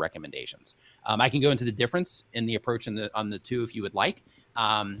targeted for recommendations. I can go into the difference in the approach on the two if you would like.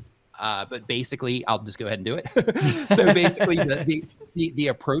 But basically, I'll just go ahead and do it. So basically, the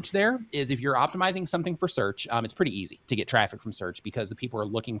approach there is if you're optimizing something for search, it's pretty easy to get traffic from search because the people are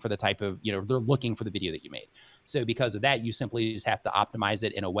looking for the type of, they're looking for the video that you made. So because of that, you simply just have to optimize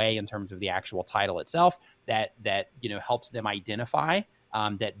it in a way in terms of the actual title itself that helps them identify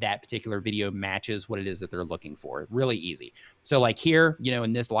that particular video matches what it is that they're looking for. Really easy. So like here,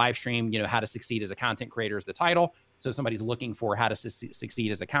 in this live stream, how to succeed as a content creator is the title. So if somebody's looking for how to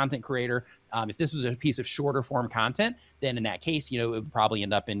succeed as a content creator, if this was a piece of shorter form content, then in that case, it would probably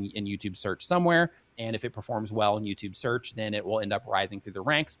end up in YouTube search somewhere. And if it performs well in YouTube search, then it will end up rising through the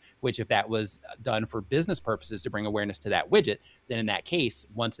ranks, which if that was done for business purposes to bring awareness to that widget, then in that case,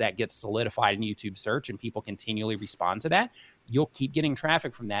 once that gets solidified in YouTube search and people continually respond to that, you'll keep getting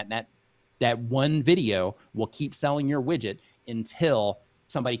traffic from that. And that one video will keep selling your widget until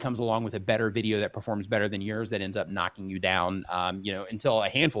somebody comes along with a better video that performs better than yours that ends up knocking you down, until a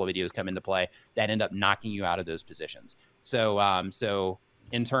handful of videos come into play that end up knocking you out of those positions. So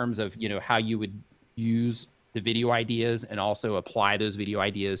in terms of, how you would use the video ideas and also apply those video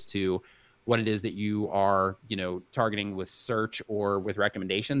ideas to what it is that you are, targeting with search or with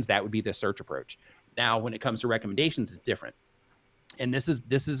recommendations, that would be the search approach. Now, when it comes to recommendations, it's different. And this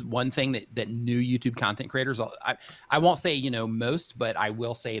is one thing that new YouTube content creators, I won't say, most, but I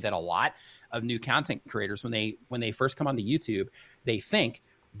will say that a lot of new content creators, when they first come onto YouTube, they think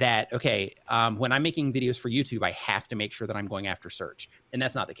that, okay, when I'm making videos for YouTube, I have to make sure that I'm going after search. And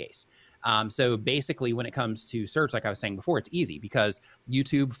that's not the case. So basically, when it comes to search, like I was saying before, it's easy because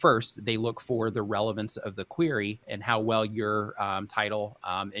YouTube first, they look for the relevance of the query and how well your title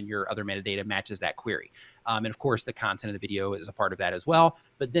and your other metadata matches that query. And of course, the content of the video is a part of that as well.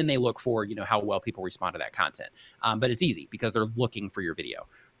 But then they look for, how well people respond to that content. But it's easy because they're looking for your video.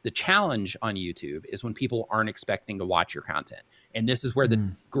 The challenge on YouTube is when people aren't expecting to watch your content. And this is where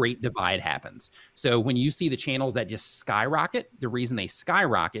the great divide happens. So when you see the channels that just skyrocket, the reason they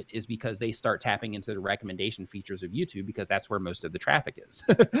skyrocket is because they start tapping into the recommendation features of YouTube because that's where most of the traffic is.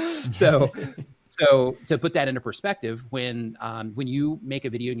 So to put that into perspective, when you make a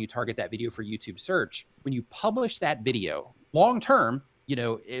video and you target that video for YouTube search, when you publish that video long-term,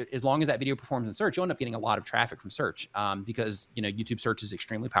 as long as that video performs in search, you'll end up getting a lot of traffic from search because, YouTube search is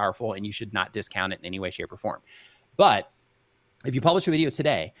extremely powerful and you should not discount it in any way, shape, or form. But if you publish a video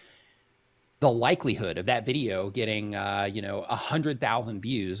today, the likelihood of that video getting, 100,000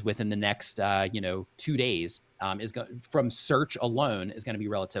 views within the next, 2 days from search alone is going to be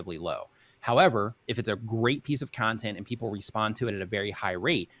relatively low. However, if it's a great piece of content and people respond to it at a very high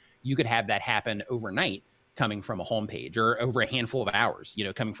rate, you could have that happen overnight coming from a homepage or over a handful of hours,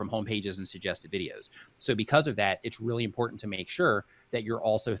 coming from homepages and suggested videos. So because of that, it's really important to make sure that you're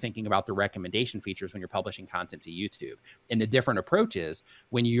also thinking about the recommendation features when you're publishing content to YouTube. And the different approaches,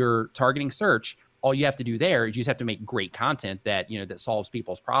 when you're targeting search, all you have to do there is you just have to make great content that, that solves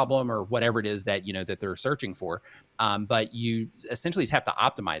people's problem or whatever it is that, that they're searching for. But you essentially just have to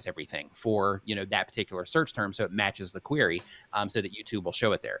optimize everything for, that particular search term so it matches the query so that YouTube will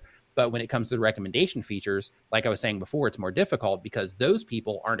show it there. But when it comes to the recommendation features, like I was saying before, it's more difficult because those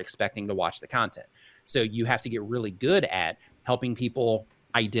people aren't expecting to watch the content. So you have to get really good at helping people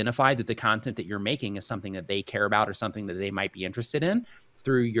identify that the content that you're making is something that they care about or something that they might be interested in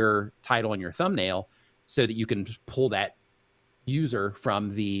through your title and your thumbnail so that you can pull that user from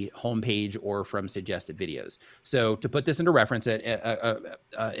the homepage or from suggested videos. So to put this into reference, an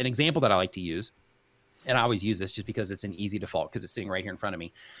example that I like to use, and I always use this just because it's an easy default because it's sitting right here in front of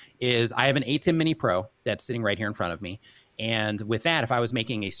me, is I have an A10 Mini Pro that's sitting right here in front of me. And with that, if I was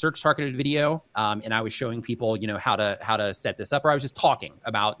making a search targeted video and I was showing people, how to set this up, or I was just talking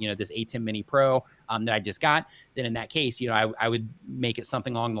about, this A10 Mini Pro that I just got, then in that case, I would make it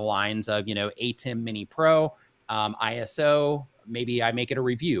something along the lines of, A10 Mini Pro, ISO, maybe I make it a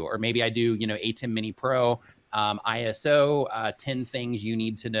review, or maybe I do, A10 Mini Pro, ISO, 10 things you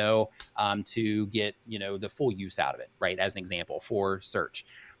need to know to get, the full use out of it, right? As an example for search.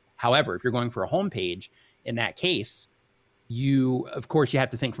 However, if you're going for a homepage, in that case, of course, you have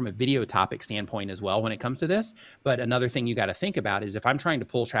to think from a video topic standpoint as well when it comes to this. But another thing you got to think about is if I'm trying to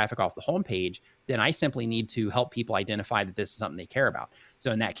pull traffic off the homepage, then I simply need to help people identify that this is something they care about.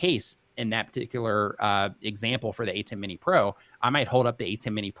 So in that case, in that particular example for the A10 Mini Pro, I might hold up the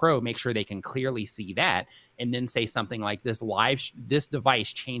A10 Mini Pro, make sure they can clearly see that, and then say something like this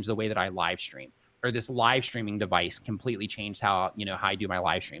device changed the way that I live stream, or this live streaming device completely changed how I do my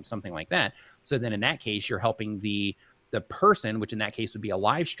live stream, something like that. So then in that case, you're helping the person, which in that case would be a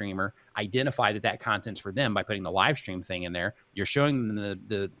live streamer, identify that content's for them by putting the live stream thing in there. You're showing them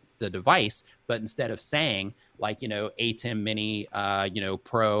the the device, but instead of saying like, ATEM Mini,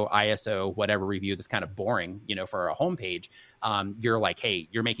 Pro ISO, whatever review that's kind of boring, for a homepage, you're like, hey,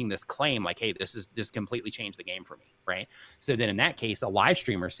 you're making this claim like, hey, this completely changed the game for me, right? So then in that case, a live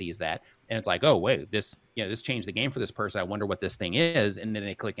streamer sees that and it's like, oh, wait, this changed the game for this person. I wonder what this thing is. And then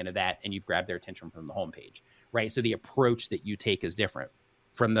they click into that and you've grabbed their attention from the homepage, right? So the approach that you take is different.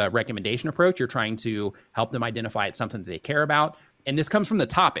 From the recommendation approach, you're trying to help them identify it's something that they care about. And this comes from the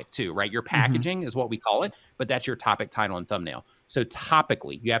topic too, right? Your packaging is what we call it, but that's your topic, title, and thumbnail. So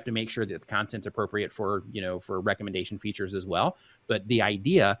topically, you have to make sure that the content's appropriate for, for recommendation features as well. But the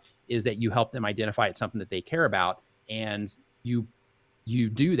idea is that you help them identify it's something that they care about. And you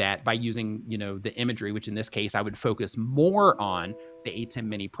do that by using, the imagery, which in this case, I would focus more on the ATEM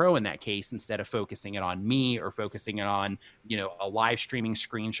Mini Pro in that case, instead of focusing it on me or focusing it on, a live streaming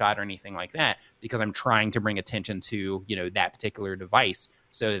screenshot or anything like that, because I'm trying to bring attention to, that particular device.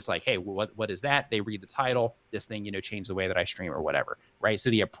 So it's like, hey, what is that? They read the title, this thing, changed the way that I stream or whatever, right?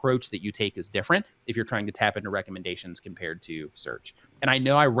 So the approach that you take is different if you're trying to tap into recommendations compared to search. And I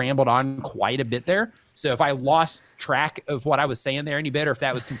know I rambled on quite a bit there. So if I lost track of what I was saying there any bit, or if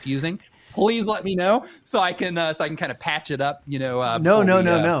that was confusing, please let me know so I can kind of patch it up. No.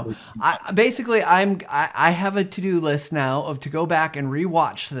 I have a to-do list now to go back and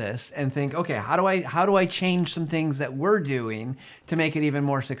rewatch this and think, okay, how do I change some things that we're doing to make it even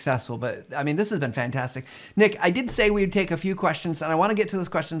more successful? But I mean, this has been fantastic. Nick, I did say we'd take a few questions, and I want to get to those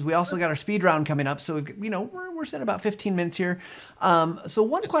questions. We also got our speed round coming up, so we're sitting about 15 minutes here. So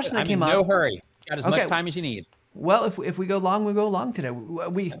one question that came up. No hurry. Got as much time as you need. Well, if we go long, we go long today.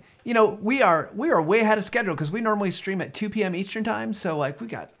 We are way ahead of schedule because we normally stream at 2 p.m. Eastern time. So like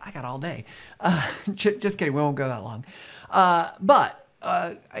I got all day. Just kidding. We won't go that long. But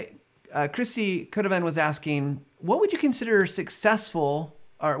Chrissy Kudovan was asking, what would you consider successful,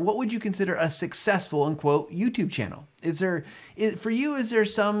 or what would you consider a successful, unquote, YouTube channel? For you, is there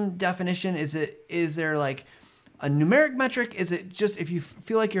some definition? Is there like a numeric metric? Is it just if you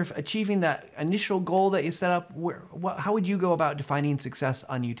feel like you're achieving that initial goal that you set up? How would you go about defining success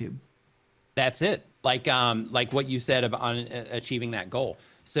on YouTube? That's it. Like what you said on achieving that goal.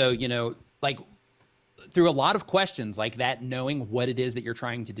 So, through a lot of questions like that, knowing what it is that you're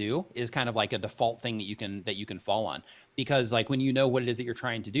trying to do is kind of like a default thing that you can fall on, because like when you know what it is that you're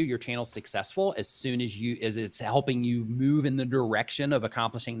trying to do, your channel's successful as soon as it's helping you move in the direction of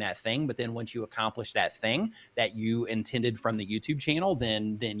accomplishing that thing. But then once you accomplish that thing that you intended from the YouTube channel,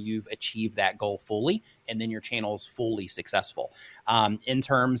 then you've achieved that goal fully, and then your channel is fully successful. In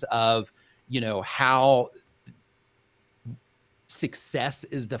terms of, how success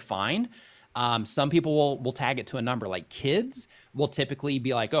is defined, some people will tag it to a number. Like kids will typically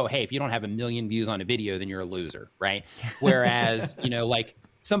be like, oh, hey, if you don't have 1 million views on a video, then you're a loser, right? Whereas, like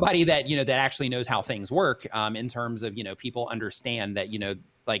somebody that, that actually knows how things work, in terms of, people understand that,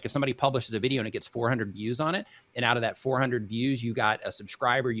 like if somebody publishes a video and it gets 400 views on it, and out of that 400 views, you got a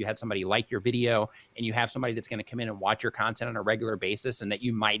subscriber, you had somebody like your video, and you have somebody that's going to come in and watch your content on a regular basis, and that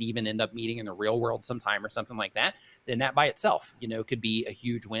you might even end up meeting in the real world sometime or something like that, then that by itself, could be a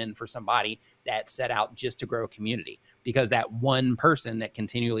huge win for somebody that set out just to grow a community, because that one person that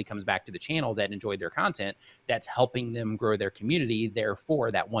continually comes back to the channel that enjoyed their content, that's helping them grow their community. Therefore,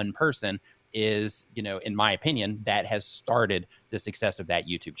 that one person is, in my opinion, that has started the success of that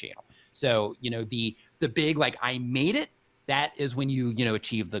YouTube channel. So, the big, like, I made it, that is when you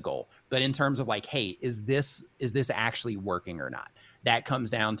achieve the goal. But in terms of like, hey, is this actually working or not? That comes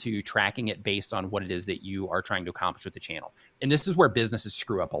down to tracking it based on what it is that you are trying to accomplish with the channel. And this is where businesses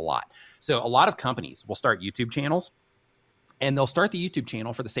screw up a lot. So a lot of companies will start YouTube channels, and they'll start the YouTube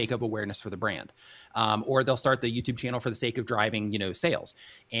channel for the sake of awareness for the brand. Or they'll start the YouTube channel for the sake of driving, sales,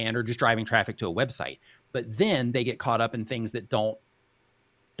 or just driving traffic to a website. But then they get caught up in things that don't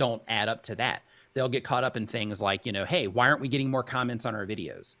add up to that. They'll get caught up in things like, hey, why aren't we getting more comments on our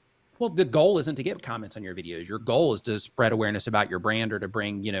videos? Well, the goal isn't to get comments on your videos. Your goal is to spread awareness about your brand, or to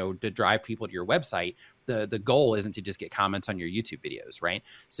bring, to drive people to your website. The goal isn't to just get comments on your YouTube videos, right?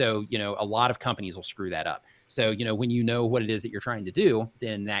 So, a lot of companies will screw that up. So, when you know what it is that you're trying to do,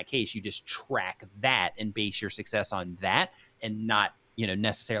 then in that case, you just track that and base your success on that, and not,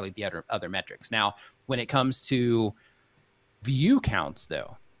 necessarily the other metrics. Now, when it comes to view counts,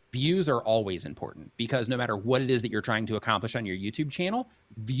 though, views are always important, because no matter what it is that you're trying to accomplish on your YouTube channel,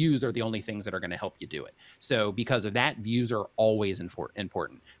 views are the only things that are going to help you do it. So because of that, views are always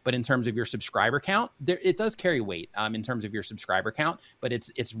important. But in terms of your subscriber count, it does carry weight in terms of your subscriber count, but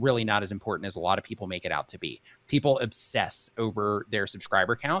it's really not as important as a lot of people make it out to be. People obsess over their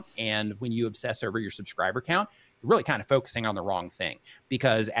subscriber count. And when you obsess over your subscriber count, really kind of focusing on the wrong thing,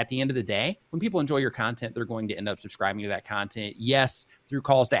 because at the end of the day, when people enjoy your content, they're going to end up subscribing to that content. Yes, through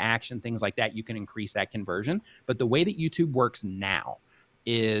calls to action, things like that, you can increase that conversion. But the way that YouTube works now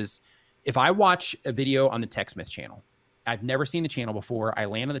is, if I watch a video on the TechSmith channel, I've never seen the channel before. I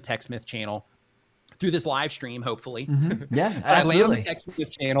land on the TechSmith channel through this live stream, hopefully. Yeah, I land on the absolutely.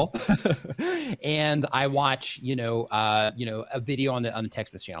 TechSmith channel and I watch, a video on the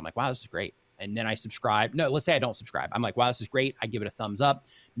TechSmith channel. I'm like, wow, this is great. And then I subscribe. No, let's say I don't subscribe. I'm like, wow, this is great. I give it a thumbs up.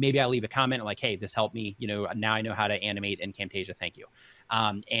 Maybe I leave a comment like, hey, this helped me. Now I know how to animate in Camtasia. Thank you.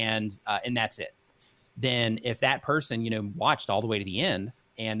 And that's it. Then if that person, watched all the way to the end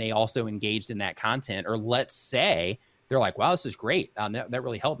and they also engaged in that content, or let's say they're like, wow, this is great. That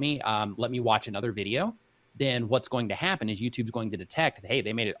really helped me. Let me watch another video. Then what's going to happen is YouTube's going to detect, hey,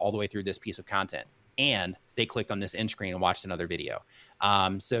 they made it all the way through this piece of content, and they clicked on this end screen and watched another video.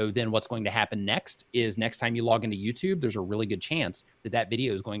 So then what's going to happen next is, next time you log into YouTube, there's a really good chance that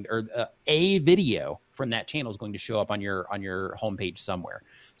video is going to, or a video from that channel is going to show up on your homepage somewhere.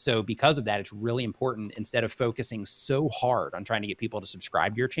 So because of that, it's really important, instead of focusing so hard on trying to get people to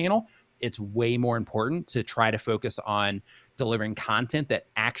subscribe to your channel, it's way more important to try to focus on delivering content that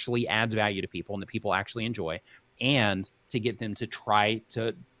actually adds value to people and that people actually enjoy, and to get them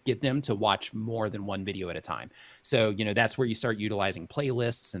to watch more than one video at a time. So, that's where you start utilizing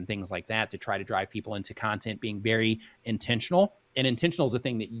playlists and things like that to try to drive people into content, being very intentional. And intentional is a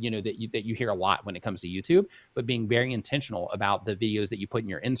thing that, that you hear a lot when it comes to YouTube, but being very intentional about the videos that you put in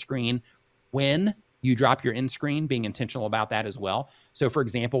your end screen. When you drop your end screen, being intentional about that as well. So for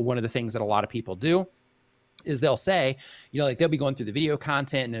example, one of the things that a lot of people do is they'll say, they'll be going through the video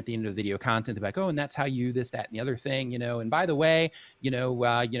content, and then at the end of the video content, they're like, oh, and that's how you this, that, and the other thing, and by the way,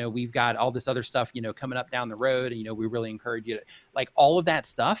 we've got all this other stuff, coming up down the road, and, we really encourage you to, like, all of that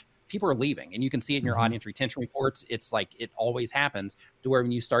stuff. People are leaving, and you can see it in your audience retention reports. It's like, it always happens, to where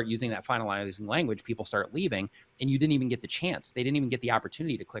when you start using that finalizing language, people start leaving, and you didn't even get the chance. They didn't even get the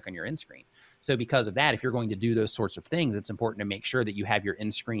opportunity to click on your end screen. So because of that, if you're going to do those sorts of things, it's important to make sure that you have your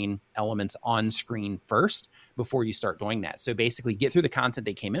end screen elements on screen first before you start doing that. So basically, get through the content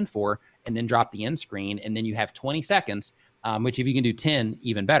they came in for, and then drop the end screen, and then you have 20 seconds. Which, if you can do 10,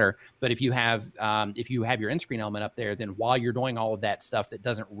 even better. But if you have your end screen element up there, then while you're doing all of that stuff that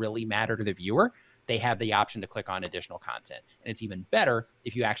doesn't really matter to the viewer, they have the option to click on additional content. And it's even better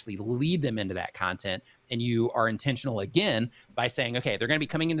if you actually lead them into that content, and you are intentional again by saying, okay, they're going to be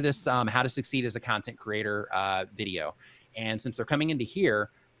coming into this how to succeed as a content creator video. And since they're coming into here,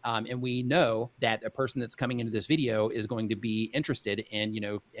 and we know that a person that's coming into this video is going to be interested in,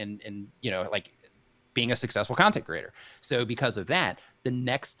 like, being a successful content creator. So because of that, the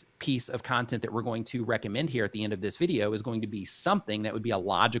next piece of content that we're going to recommend here at the end of this video is going to be something that would be a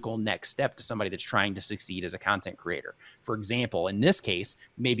logical next step to somebody that's trying to succeed as a content creator. For example, in this case,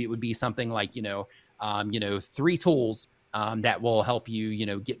 maybe it would be something like, 3 tools that will help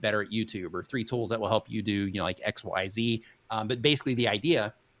you, get better at YouTube, or 3 tools that will help you do, like X, Y, Z. But basically the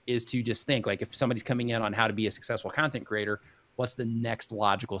idea is to just think, like, if somebody's coming in on how to be a successful content creator, what's the next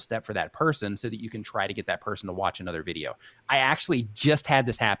logical step for that person, so that you can try to get that person to watch another video. I actually just had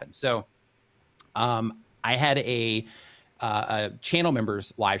this happen. So I had a channel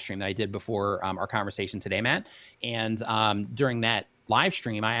members live stream that I did before our conversation today, Matt. And during that live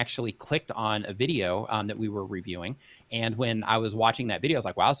stream, I actually clicked on a video that we were reviewing. And when I was watching that video, I was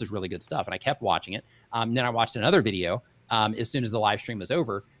like, wow, this is really good stuff. And I kept watching it. Then I watched another video as soon as the live stream was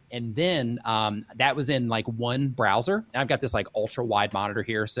over. And then that was in like one browser. And I've got this like ultra wide monitor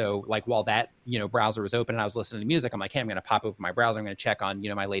here. So like while that, browser was open and I was listening to music, I'm like, hey, I'm going to pop open my browser. I'm going to check on,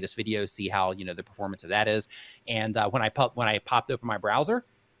 my latest videos, see how, the performance of that is. And when I popped open my browser,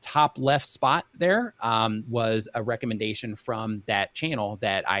 top left spot there was a recommendation from that channel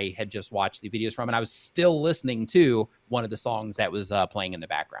that I had just watched the videos from. And I was still listening to one of the songs that was playing in the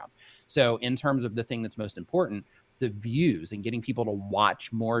background. So in terms of the thing that's most important, the views and getting people to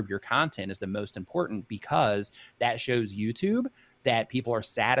watch more of your content is the most important, because that shows YouTube that people are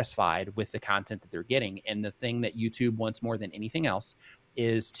satisfied with the content that they're getting. And the thing that YouTube wants more than anything else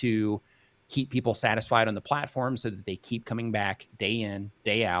is to keep people satisfied on the platform, so that they keep coming back day in,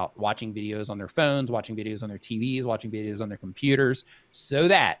 day out, watching videos on their phones, watching videos on their TVs, watching videos on their computers, so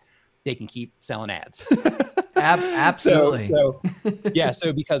that they can keep selling ads. Absolutely. So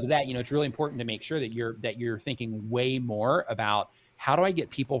because of that, it's really important to make sure that you're thinking way more about, how do I get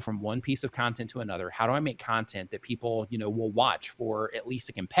people from one piece of content to another? How do I make content that people, will watch for at least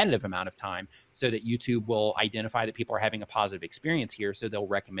a competitive amount of time, so that YouTube will identify that people are having a positive experience here, so they'll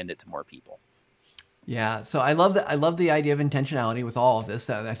recommend it to more people. Yeah, so I love that. I love the idea of intentionality with all of this.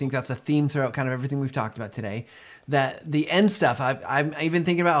 I think that's a theme throughout kind of everything we've talked about today. That the end stuff, I'm even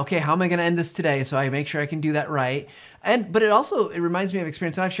thinking about, okay, how am I going to end this today? So I make sure I can do that right. But it reminds me of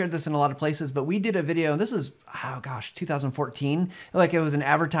experience, and I've shared this in a lot of places. But we did a video, and this is 2014. Like, it was an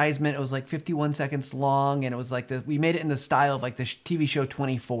advertisement. It was like 51 seconds long, and it was like we made it in the style of like the TV show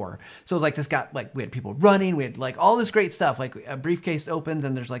 24. So it was like this guy, like we had people running, we had like all this great stuff. Like a briefcase opens,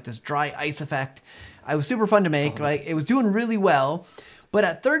 and there's like this dry ice effect. It was super fun to make. Oh, like nice. it was doing really well. But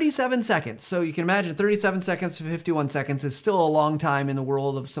at 37 seconds, so you can imagine 37 seconds to 51 seconds is still a long time in the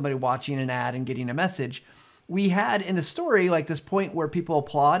world of somebody watching an ad and getting a message. We had in the story like this point where people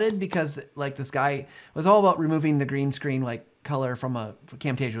applauded because like this guy was all about removing the green screen like color from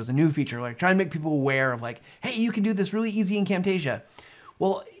Camtasia. It was a new feature, like trying to make people aware of like, hey, you can do this really easy in Camtasia.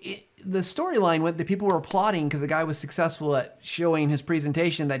 Well, the storyline went that people were applauding because the guy was successful at showing his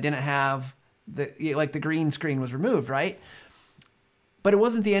presentation that didn't have the green screen was removed, right? But it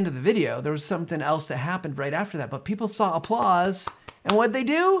wasn't the end of the video. There was something else that happened right after that. But people saw applause, and what'd they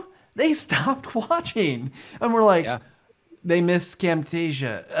do? They stopped watching. And we're like, Yeah. they missed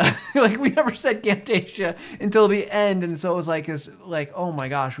Camtasia. Like, we never said Camtasia until the end. And so it was like, oh my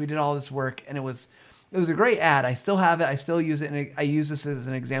gosh, we did all this work. And it was a great ad. I still have it. I still use it. And I use this as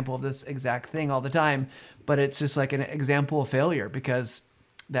an example of this exact thing all the time. But it's just like an example of failure because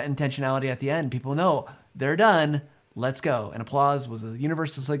that intentionality at the end, people know they're done. Let's go. And applause was a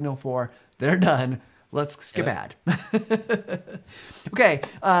universal signal for they're done. Let's skip ad. Okay.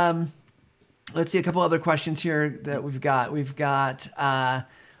 Let's see a couple other questions here that we've got.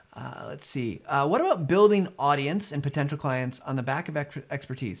 Let's see. What about building audience and potential clients on the back of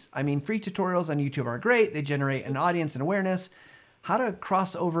expertise? I mean, free tutorials on YouTube are great. They generate an audience and awareness. How to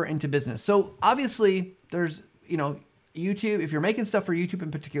cross over into business? So obviously there's, YouTube, if you're making stuff for YouTube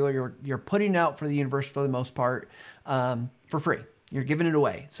in particular, you're putting it out for the universe for the most part for free. You're giving it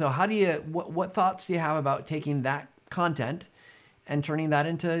away. So what thoughts do you have about taking that content and turning that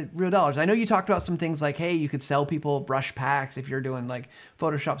into real dollars? I know you talked about some things like, hey, you could sell people brush packs if you're doing like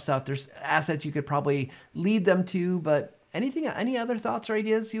Photoshop stuff. There's assets you could probably lead them to, but any other thoughts or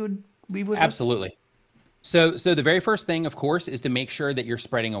ideas you would leave with us? Absolutely. So the very first thing, of course, is to make sure that you're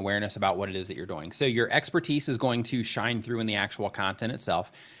spreading awareness about what it is that you're doing. So your expertise is going to shine through in the actual content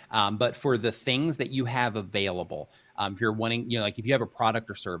itself. But for the things that you have available, if you're wanting, like if you have a product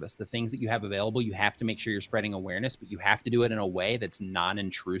or service, the things that you have available, you have to make sure you're spreading awareness, but you have to do it in a way that's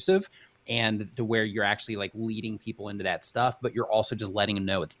non-intrusive and to where you're actually like leading people into that stuff, but you're also just letting them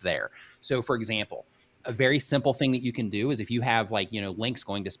know it's there. So for example, a very simple thing that you can do is if you have like, links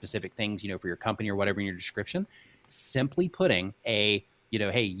going to specific things, for your company or whatever in your description, simply putting hey,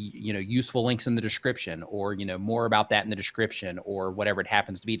 useful links in the description or, more about that in the description or whatever it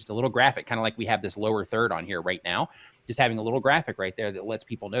happens to be, just a little graphic, kind of like we have this lower third on here right now, just having a little graphic right there that lets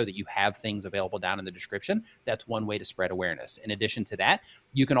people know that you have things available down in the description. That's one way to spread awareness. In addition to that,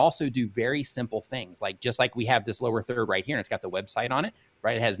 you can also do very simple things like, just like we have this lower third right here and it's got the website on it,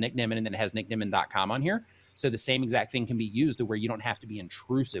 right? It has Nick Nimmin and then it has nicknimmin.com on here. So the same exact thing can be used to where you don't have to be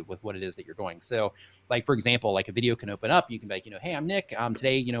intrusive with what it is that you're doing. So like, for example, like a video can open up, you can be like, hey, I'm Nick.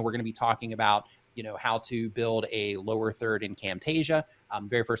 Today, we're going to be talking about, how to build a lower third in Camtasia.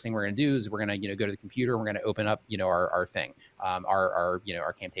 Very first thing we're going to do is we're going to, go to the computer. And we're going to open up, our thing, our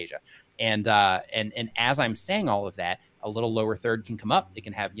Camtasia. And as I'm saying all of that, a little lower third can come up. It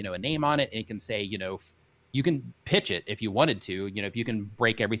can have, a name on it and it can say, you can pitch it if you wanted to, if you can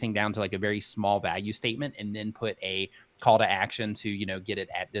break everything down to like a very small value statement and then put a call to action to, get it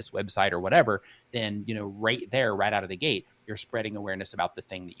at this website or whatever, then, right there, right out of the gate, you're spreading awareness about the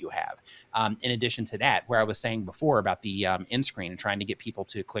thing that you have. In addition to that, where I was saying before about the end screen and trying to get people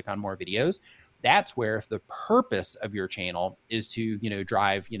to click on more videos, that's where if the purpose of your channel is to,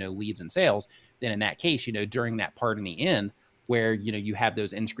 drive, leads and sales, then in that case, during that part in the end, where, you have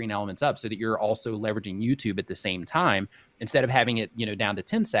those end screen elements up so that you're also leveraging YouTube at the same time, instead of having it, down to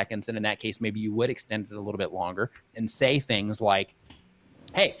 10 seconds. And in that case, maybe you would extend it a little bit longer and say things like,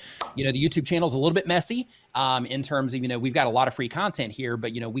 hey, the YouTube channel is a little bit messy in terms of, we've got a lot of free content here,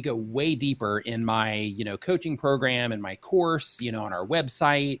 but, we go way deeper in my, coaching program and my course, on our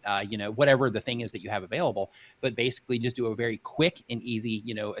website, whatever the thing is that you have available, but basically just do a very quick and easy,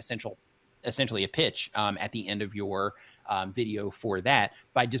 essentially a pitch at the end of your video for that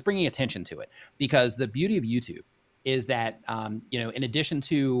by just bringing attention to it. Because the beauty of YouTube is that, in addition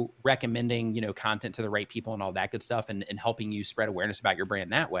to recommending, content to the right people and all that good stuff and helping you spread awareness about your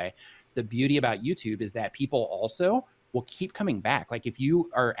brand that way, the beauty about YouTube is that people also will keep coming back. Like if you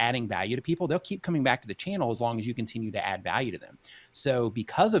are adding value to people, they'll keep coming back to the channel as long as you continue to add value to them. So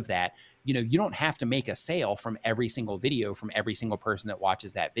because of that, you don't have to make a sale from every single video from every single person that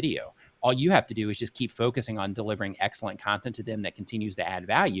watches that video. All you have to do is just keep focusing on delivering excellent content to them that continues to add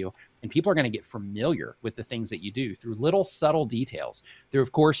value. And people are going to get familiar with the things that you do through little subtle details. Through,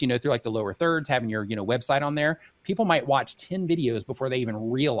 of course, through like the lower thirds, having your, website on there. People might watch 10 videos before they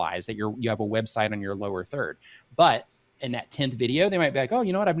even realize that you have a website on your lower third. But in that 10th video, they might be like, oh,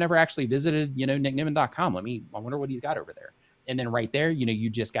 you know what? I've never actually visited, nicknimmin.com. I wonder what he's got over there. And then right there, you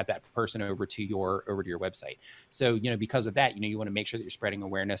just got that person over to your website. So, because of that, you want to make sure that you're spreading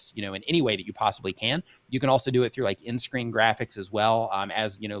awareness, in any way that you possibly can. You can also do it through like in-screen graphics as well,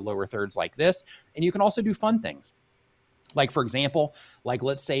 as, lower thirds like this. And you can also do fun things. Like, for example, like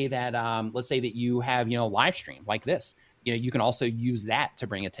let's say that you have, a live stream like this. You can also use that to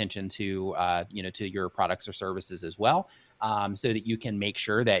bring attention to, to your products or services as well, so that you can make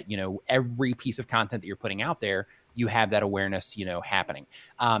sure that, every piece of content that you're putting out there, you have that awareness, happening.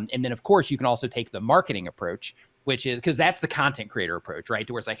 And then, of course, you can also take the marketing approach, which is because that's the content creator approach, right?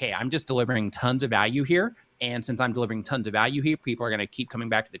 To where it's like, hey, I'm just delivering tons of value here. And since I'm delivering tons of value here, people are going to keep coming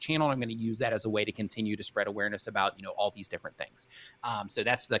back to the channel. And I'm going to use that as a way to continue to spread awareness about, all these different things. So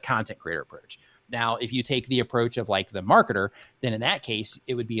that's the content creator approach. Now, if you take the approach of like the marketer, then in that case,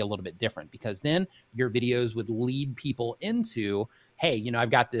 it would be a little bit different, because then your videos would lead people into, hey, I've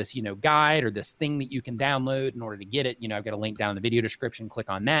got this, guide or this thing that you can download in order to get it. I've got a link down in the video description, click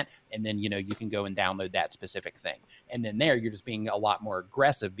on that. And then, you can go and download that specific thing. And then there, you're just being a lot more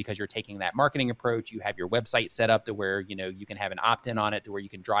aggressive because you're taking that marketing approach. You have your website set up to where, you can have an opt-in on it to where you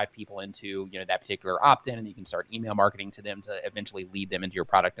can drive people into, that particular opt-in, and you can start email marketing to them to eventually lead them into your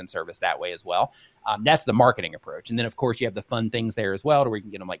product and service that way as well. That's the marketing approach. And then, of course, you have the fun things there as well, to where you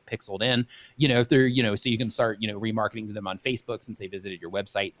can get them like pixeled in, if they're, so you can start, remarketing to them on Facebook since they visited your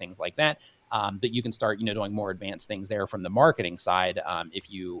website, things like that. But you can start, doing more advanced things there from the marketing side, if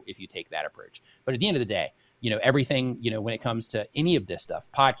you take that approach. But at the end of the day, everything, when it comes to any of this stuff,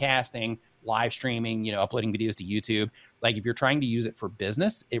 podcasting, live streaming, uploading videos to YouTube, like if you're trying to use it for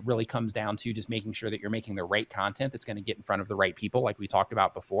business, it really comes down to just making sure that you're making the right content that's going to get in front of the right people, like we talked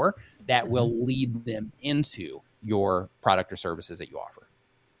about before, that will lead them into your product or services that you offer.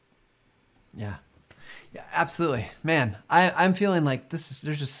 Yeah. Yeah, absolutely, man. I'm feeling like there's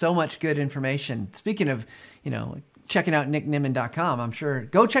just so much good information. Speaking of, checking out nicknimmin.com, I'm sure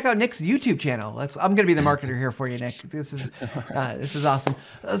go check out Nick's YouTube channel. I'm going to be the marketer here for you, Nick. This is awesome.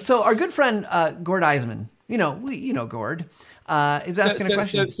 So our good friend Gord Eisman, Gord, is asking a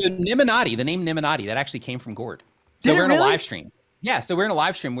question. So Nimminati, the name Nimminati, that actually came from Gord. So Did we're it in a really? live stream. Yeah, so we're in a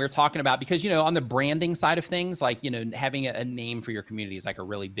live stream. We're talking about, because, on the branding side of things, like, having a name for your community is like a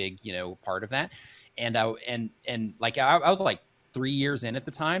really big, part of that. And like, I was like 3 years in at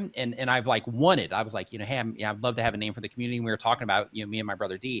the time, and I've like I was like, hey, I'd love to have a name for the community. And we were talking about, me and my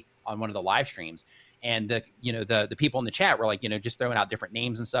brother D on one of the live streams, and the people in the chat were like, just throwing out different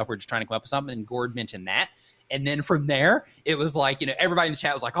names and stuff. We're just trying to come up with something. And Gord mentioned that. And then from there, it was like, everybody in the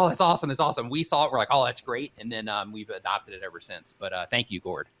chat was like, oh, that's awesome. That's awesome. We saw it. We're like, oh, that's great. And then we've adopted it ever since. But thank you,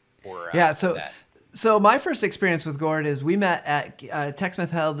 Gord, for that. So my first experience with Gord is we met at TechSmith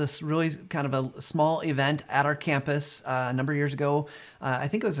held this really kind of a small event at our campus a number of years ago. I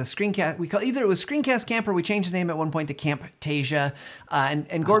think it was a screencast. Either it was Screencast Camp, or we changed the name at one point to Camptasia.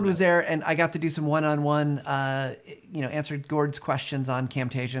 And Gord was there, and I got to do some one-on-one, answered Gord's questions on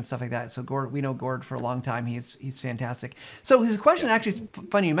Camtasia and stuff like that. So Gord, we know Gord for a long time. He's fantastic. So his question, actually, is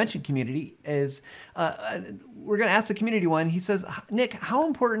funny you mentioned community, is we're going to ask the community one. He says, Nick, how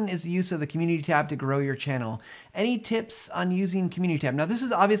important is the use of the community tab to grow your channel? Any tips on using community tab? Now, this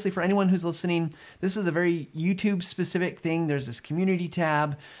is obviously for anyone who's listening. This is a very YouTube specific thing. There's this community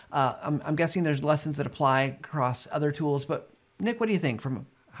tab. I'm guessing there's lessons that apply across other tools. But Nick, what do you think?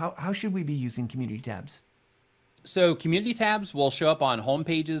 How should we be using community tabs? So community tabs will show up on home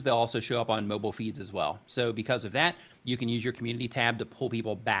pages. They'll also show up on mobile feeds as well. So because of that, you can use your community tab to pull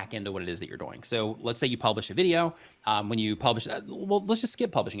people back into what it is that you're doing. So let's say you publish a video. When you publish, let's just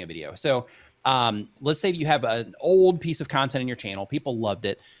skip publishing a video. So let's say that you have an old piece of content in your channel. People loved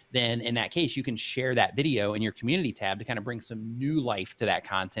it. Then in that case, you can share that video in your community tab to kind of bring some new life to that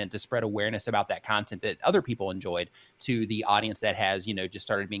content, to spread awareness about that content that other people enjoyed to the audience that has, just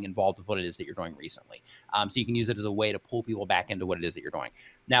started being involved with what it is that you're doing recently. So you can use it as a way to pull people back into what it is that you're doing.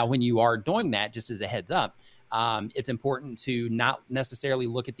 Now, when you are doing that, just as a heads up, it's important to not necessarily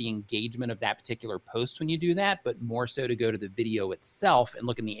look at the engagement of that particular post when you do that, but more so to go to the video itself and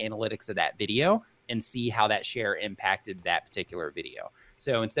look in the analytics of that video and see how that share impacted that particular video.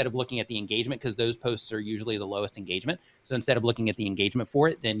 So instead of looking at the engagement, because those posts are usually the lowest engagement. So instead of looking at the engagement for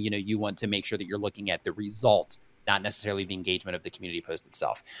it, then, you want to make sure that you're looking at the result not necessarily the engagement of the community post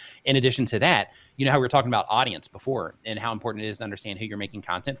itself. In addition to that, you know how we were talking about audience before and how important it is to understand who you're making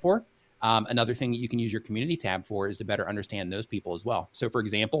content for. Another thing that you can use your community tab for is to better understand those people as well. So for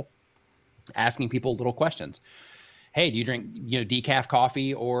example, asking people little questions. Hey, do you drink, decaf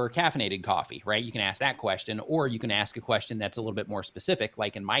coffee or caffeinated coffee, right? You can ask that question, or you can ask a question that's a little bit more specific.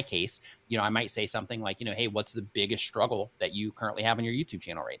 Like in my case, I might say something like, hey, what's the biggest struggle that you currently have on your YouTube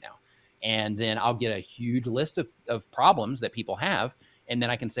channel right now? And then I'll get a huge list of problems that people have. And then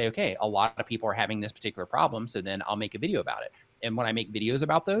I can say, okay, a lot of people are having this particular problem. So then I'll make a video about it. And when I make videos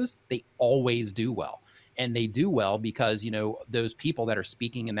about those, they always do well. And they do well because, those people that are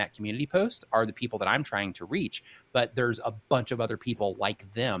speaking in that community post are the people that I'm trying to reach. But there's a bunch of other people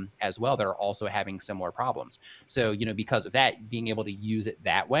like them as well that are also having similar problems. So, because of that, being able to use it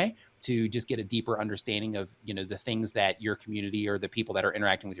that way to just get a deeper understanding of, the things that your community or the people that are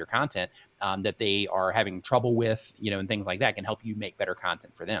interacting with your content, that they are having trouble with, and things like that can help you make better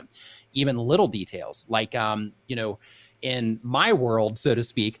content for them. Even little details like, in my world, so to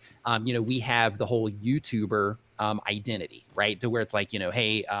speak, we have the whole YouTuber identity, right? To where it's like, hey,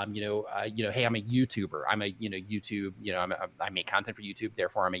 hey, I'm a YouTuber. I'm a, YouTube, I make content for YouTube,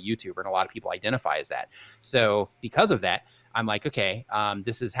 therefore I'm a YouTuber. And a lot of people identify as that. So because of that, I'm like, okay,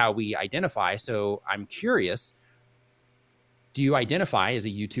 this is how we identify. So I'm curious, do you identify as a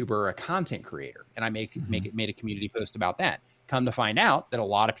YouTuber or a content creator? And I made a community post about that. Come to find out that a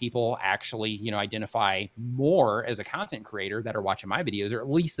lot of people actually, identify more as a content creator that are watching my videos, or at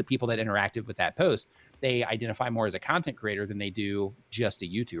least the people that interacted with that post, they identify more as a content creator than they do just a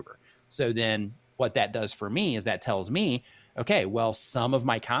YouTuber. So then what that does for me is that tells me, okay, well, some of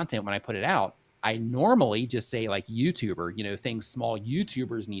my content, when I put it out, I normally just say like YouTuber, things small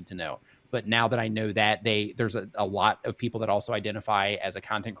YouTubers need to know. But now that I know that there's a lot of people that also identify as a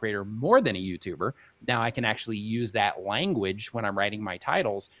content creator more than a YouTuber, now I can actually use that language when I'm writing my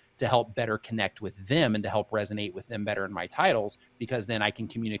titles to help better connect with them and to help resonate with them better in my titles, because then I can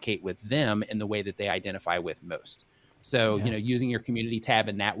communicate with them in the way that they identify with most. So, using your community tab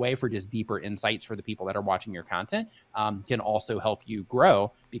in that way for just deeper insights for the people that are watching your content can also help you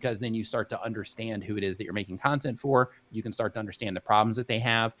grow, because then you start to understand who it is that you're making content for. You can start to understand the problems that they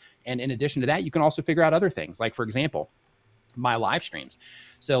have. And in addition to that, you can also figure out other things. Like, for example, my live streams.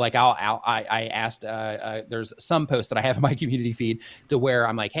 So like I asked, there's some posts that I have in my community feed to where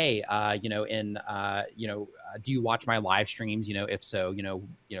I'm like, hey, do you watch my live streams? If so,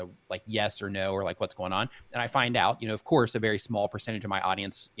 like yes or no, or like what's going on. And I find out, of course, a very small percentage of my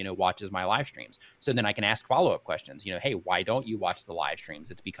audience, watches my live streams. So then I can ask follow-up questions, hey, why don't you watch the live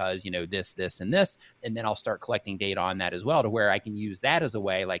streams? It's because, this, and this. And then I'll start collecting data on that as well, to where I can use that as a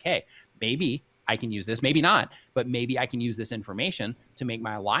way like, hey, maybe I can use this, maybe not, but maybe I can use this information to make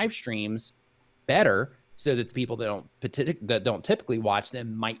my live streams better, so that the people that don't typically watch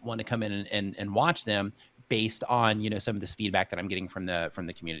them might want to come in and watch them based on, some of this feedback that I'm getting from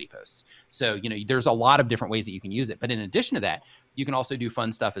the community posts. So, there's a lot of different ways that you can use it. But in addition to that, you can also do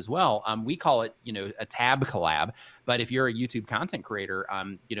fun stuff as well. We call it, a tab collab. But if you're a YouTube content creator,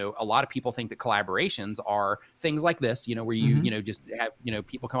 a lot of people think that collaborations are things like this, where you, just have,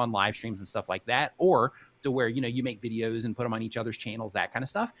 people come on live streams and stuff like that, or to where, you make videos and put them on each other's channels, that kind of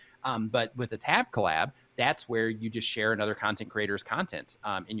stuff. But with a tab collab, that's where you just share another content creator's content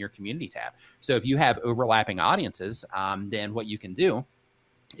in your community tab. So if you have overlapping audiences, then what you can do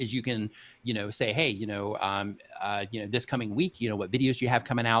is you can, say, hey, this coming week, what videos do you have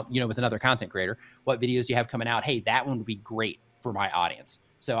coming out, with another content creator? What videos do you have coming out? Hey, that one would be great for my audience.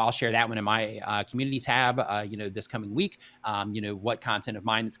 So I'll share that one in my community tab, this coming week. What content of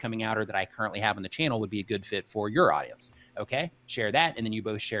mine that's coming out or that I currently have on the channel would be a good fit for your audience. Okay, share that. And then you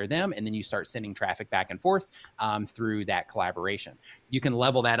both share them. And then you start sending traffic back and forth through that collaboration. You can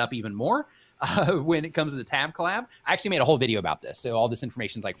level that up even more. When it comes to the tab collab. I actually made a whole video about this. So all this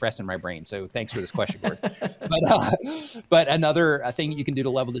information is like fresh in my brain. So thanks for this question, Gord. But another thing you can do to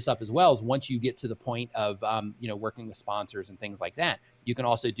level this up as well is once you get to the point of, working with sponsors and things like that, you can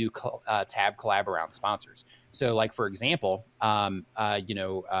also do tab collab around sponsors. So like, for example, with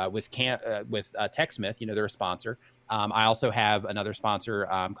TechSmith, they're a sponsor. I also have another sponsor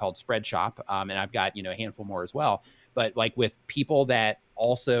called Spreadshop, and I've got, a handful more as well. But like with people that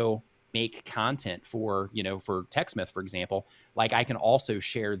also make content for TechSmith, for example, like I can also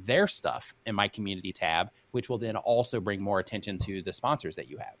share their stuff in my community tab, which will then also bring more attention to the sponsors that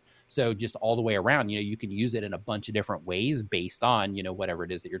you have. So just all the way around, you can use it in a bunch of different ways based on, whatever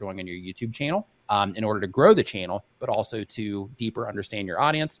it is that you're doing on your YouTube channel in order to grow the channel, but also to deeper understand your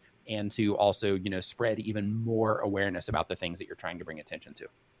audience and to also, spread even more awareness about the things that you're trying to bring attention to.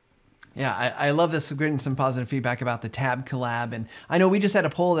 Yeah, I love this. Getting some positive feedback about the tab collab, and I know we just had a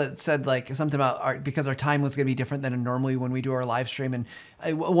poll that said like something about because our time was going to be different than normally when we do our live stream, and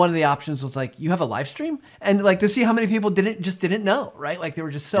one of the options was like, you have a live stream, and like to see how many people didn't know, right? Like they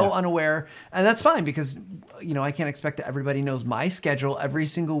were just so unaware, and that's fine because I can't expect that everybody knows my schedule every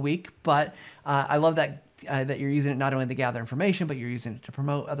single week, but I love that. That you're using it not only to gather information, but you're using it to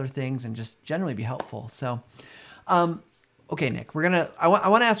promote other things and just generally be helpful. So, okay, Nick, I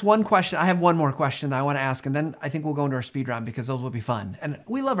want to ask one question. I have one more question that I want to ask, and then I think we'll go into our speed round because those will be fun. And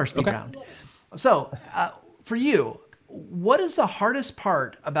we love our speed round. So for you, what is the hardest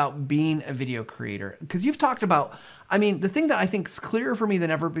part about being a video creator? Because you've talked about, I mean, the thing that I think is clearer for me than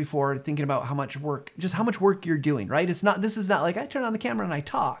ever before, thinking about how much work you're doing, right? This is not like I turn on the camera and I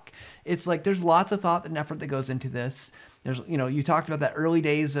talk. It's like there's lots of thought and effort that goes into this. There's, you talked about that early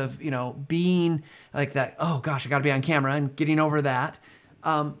days of, being like that, oh gosh, I got to be on camera and getting over that.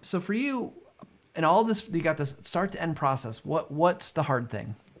 So for you and all this, you got this start to end process. What's the hard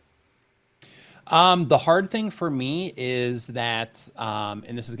thing? The hard thing for me is that,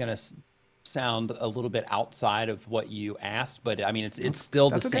 and this is going to sound a little bit outside of what you asked, but I mean, it's still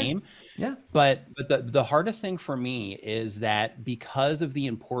the same. Yeah. But the hardest thing for me is that because of the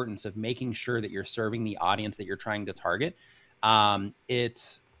importance of making sure that you're serving the audience that you're trying to target,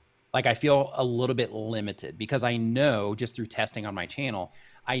 it's like I feel a little bit limited because I know just through testing on my channel,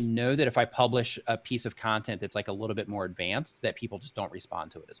 I know that if I publish a piece of content that's like a little bit more advanced, that people just don't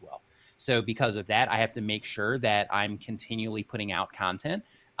respond to it as well. So because of that, I have to make sure that I'm continually putting out content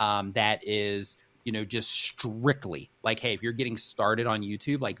that is, just strictly like, hey, if you're getting started on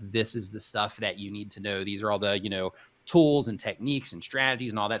YouTube, like this is the stuff that you need to know. These are all the, tools and techniques and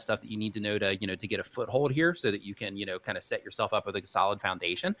strategies and all that stuff that you need to know to, to get a foothold here so that you can, kind of set yourself up with a solid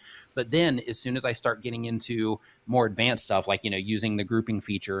foundation. But then as soon as I start getting into more advanced stuff, like, using the grouping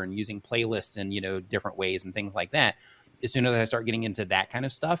feature and using playlists and, different ways and things like that, as soon as I start getting into that kind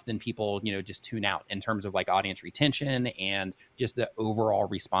of stuff, then people, just tune out in terms of like audience retention and just the overall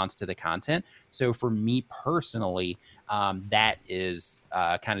response to the content. So for me personally, that is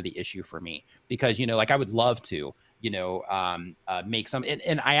kind of the issue for me because, like I would love to, make some,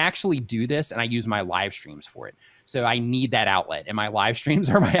 and I actually do this and I use my live streams for it. So I need that outlet and my live streams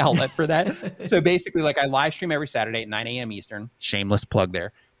are my outlet for that. So basically like I live stream every Saturday at 9 a.m. Eastern, shameless plug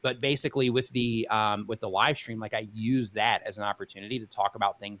there. But basically with the live stream, like I use that as an opportunity to talk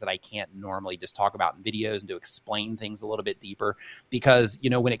about things that I can't normally just talk about in videos and to explain things a little bit deeper because,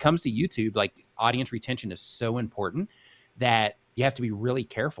 when it comes to YouTube, like audience retention is so important that you have to be really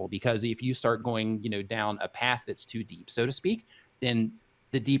careful because if you start going, down a path that's too deep, so to speak, then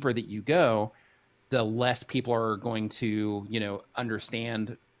the deeper that you go, the less people are going to,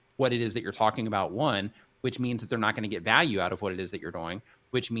 understand what it is that you're talking about, one, which means that they're not going to get value out of what it is that you're doing,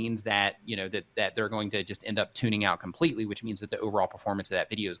 which means that, that they're going to just end up tuning out completely, which means that the overall performance of that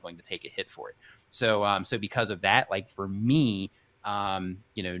video is going to take a hit for it. So, so because of that, like for me,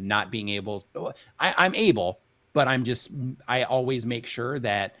 not being able, I'm able, but I always make sure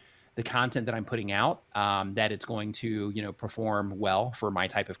that the content that I'm putting out, that it's going to, perform well for my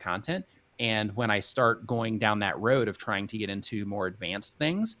type of content. And when I start going down that road of trying to get into more advanced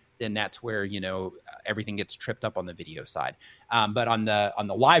things, then that's where, everything gets tripped up on the video side. But on the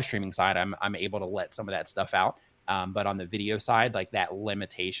live streaming side, I'm able to let some of that stuff out. But on the video side, like that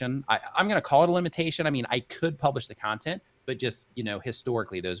limitation, I'm going to call it a limitation. I mean, I could publish the content, but just,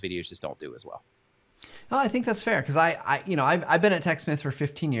 historically, those videos just don't do as well. Well, I think that's fair because I've been at TechSmith for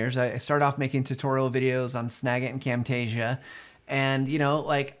 15 years. I started off making tutorial videos on Snagit and Camtasia, and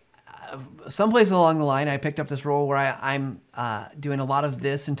someplace along the line, I picked up this role where I'm doing a lot of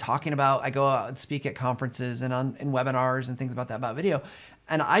this and talking about. I go out and speak at conferences and in webinars and things about video.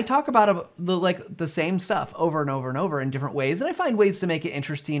 And I talk about the same stuff over and over and over in different ways. And I find ways to make it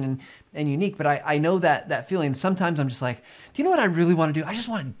interesting and unique. But I know that feeling. Sometimes I'm just like, do you know what I really want to do? I just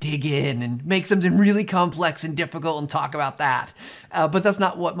want to dig in and make something really complex and difficult and talk about that. But that's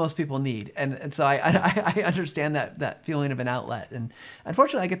not what most people need. And so I understand that feeling of an outlet. And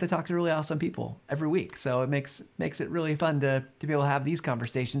unfortunately, I get to talk to really awesome people every week. So it makes it really fun to be able to have these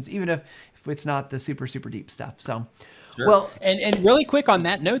conversations, even if it's not the super, super deep stuff. So. Sure. Well, and really quick on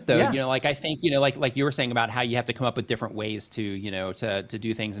that note, though, like I think, like you were saying about how you have to come up with different ways to, to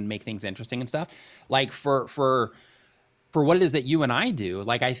do things and make things interesting and stuff. Like for what it is that you and I do,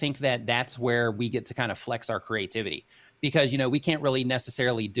 like I think that's where we get to kind of flex our creativity because, we can't really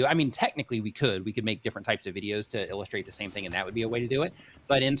necessarily do. I mean, technically we could make different types of videos to illustrate the same thing, and that would be a way to do it.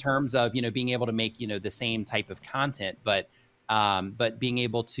 But in terms of, being able to make, the same type of content, but being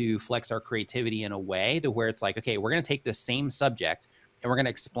able to flex our creativity in a way to where it's like, okay, we're going to take the same subject and we're going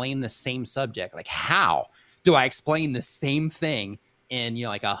to explain the same subject. Like, how do I explain the same thing in,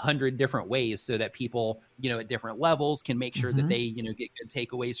 like 100 different ways so that people, at different levels can make sure that they, get good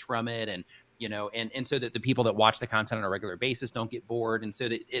takeaways from it. And, and so that the people that watch the content on a regular basis don't get bored. And so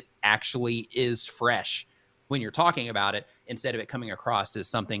that it actually is fresh when you're talking about it, instead of it coming across as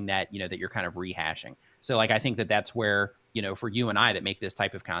something that, that you're kind of rehashing. So like, I think that that's where, for you and I that make this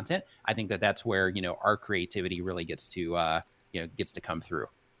type of content, I think that that's where, our creativity really gets to, gets to come through.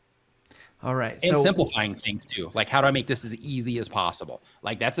 All right. And simplifying things too. Like, how do I make this as easy as possible?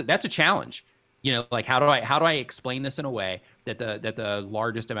 Like that's a challenge. Like how do I explain this in a way that the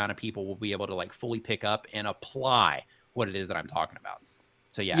largest amount of people will be able to like fully pick up and apply what it is that I'm talking about.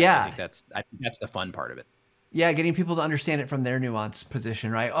 So I think that's the fun part of it. Yeah, getting people to understand it from their nuanced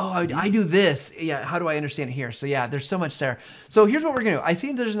position, right? Oh, I do this. Yeah, how do I understand it here? So yeah, there's so much there. So here's what we're gonna do. I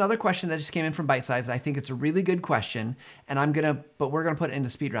see there's another question that just came in from Bite Size. I think it's a really good question, and but we're gonna put it into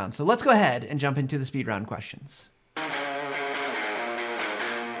speed round. So let's go ahead and jump into the speed round questions.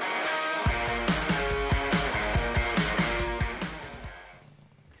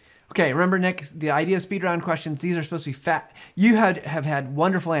 Okay, remember, Nick, the idea of speed round questions, these are supposed to be fat. You have had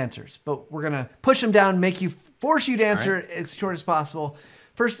wonderful answers, but we're going to push them down, force you to answer it as short as possible.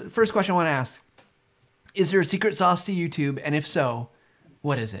 First question I want to ask, is there a secret sauce to YouTube? And if so,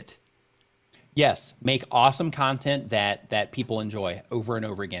 what is it? Yes, make awesome content that people enjoy over and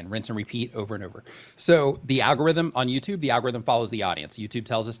over again, rinse and repeat over and over. So the algorithm on YouTube, the algorithm follows the audience. YouTube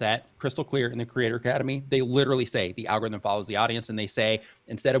tells us that crystal clear in the Creator Academy. They literally say the algorithm follows the audience, and they say,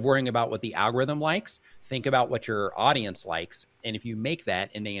 instead of worrying about what the algorithm likes, think about what your audience likes. And if you make that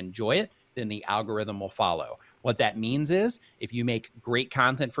and they enjoy it, then the algorithm will follow. What that means is if you make great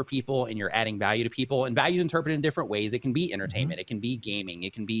content for people and you're adding value to people, and value is interpreted in different ways. It can be entertainment, it can be gaming,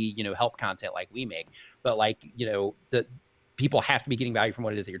 it can be, help content like we make, but like, the people have to be getting value from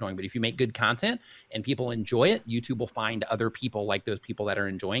what it is that you're doing. But if you make good content and people enjoy it, YouTube will find other people like those people that are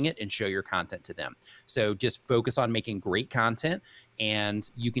enjoying it and show your content to them. So just focus on making great content, and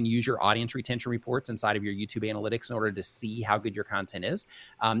you can use your audience retention reports inside of your YouTube analytics in order to see how good your content is.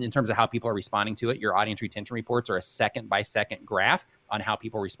 In terms of how people are responding to it, your audience retention reports are a second-by-second graph on how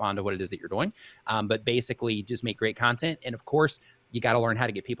people respond to what it is that you're doing. But basically just make great content. And of course, you got to learn how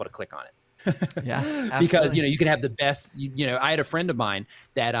to get people to click on it. Yeah, absolutely. Because you can have the best. I had a friend of mine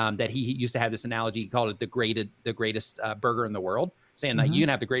that he used to have this analogy. He called it the greatest burger in the world, saying that you can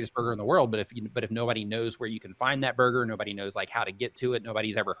have the greatest burger in the world, but if nobody knows where you can find that burger, nobody knows like how to get to it,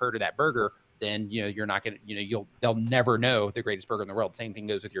 nobody's ever heard of that burger, then you're not gonna they'll never know the greatest burger in the world. Same thing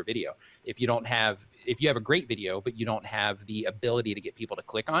goes with your video. If you have a great video but you don't have the ability to get people to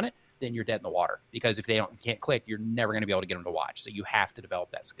click on it, then you're dead in the water, because if they can't click, you're never going to be able to get them to watch. So you have to develop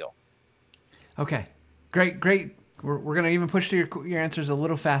that skill. Okay, great. We're going to even push to your answers a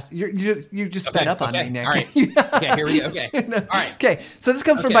little fast. You just sped up on me, Nick. All right. Okay, here we go. Okay. No. All right. Okay, so this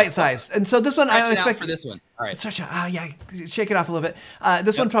comes from Bite Size, and so this one I don't expect for this one. All right. Shake it off a little bit.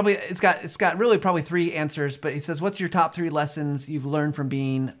 This one probably it's got really probably 3 answers, but he says, "What's your top 3 lessons you've learned from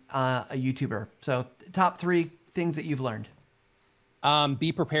being a YouTuber?" So top 3 things that you've learned.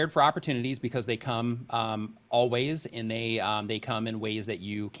 Be prepared for opportunities, because they come always, and they come in ways that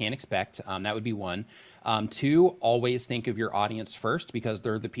you can't expect. That would be 1. 2, always think of your audience first, because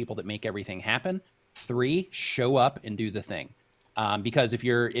they're the people that make everything happen. 3, show up and do the thing. Because if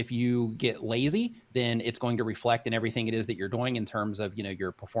you get lazy, then it's going to reflect in everything it is that you're doing in terms of,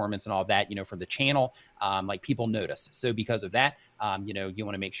 your performance and all of that, for the channel, like people notice. So because of that, you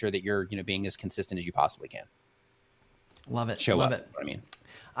want to make sure that you're, being as consistent as you possibly can. Love it. Love it. I mean,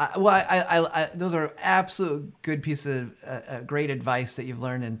 those are absolute good pieces of great advice that you've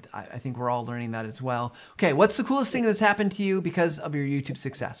learned, and I think we're all learning that as well. Okay, what's the coolest thing that's happened to you because of your YouTube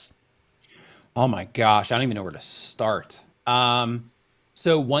success? Oh my gosh, I don't even know where to start.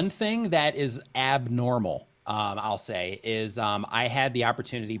 So one thing that is abnormal, I'll say, is I had the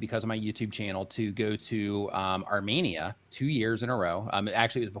opportunity, because of my YouTube channel, to go to Armenia 2 years in a row.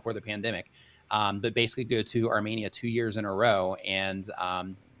 Actually, it was before the pandemic. But basically go to Armenia 2 years in a row and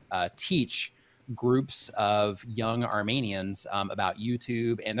teach groups of young Armenians about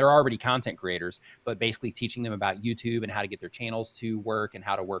YouTube. And they're already content creators, but basically teaching them about YouTube and how to get their channels to work and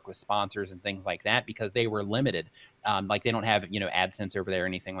how to work with sponsors and things like that, because they were limited. Like they don't have, AdSense over there or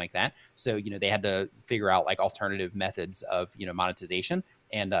anything like that. So, they had to figure out like alternative methods of, monetization.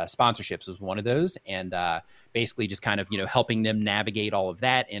 And sponsorships was one of those. And basically just kind of, helping them navigate all of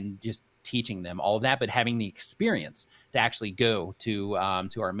that and just teaching them all of that, but having the experience to actually go to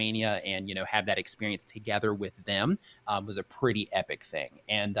Armenia and have that experience together with them was a pretty epic thing.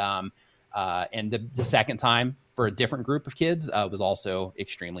 And the second time for a different group of kids was also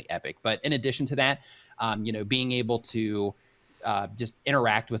extremely epic. But in addition to that, being able to just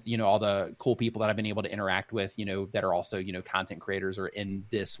interact with, all the cool people that I've been able to interact with, that are also, content creators or in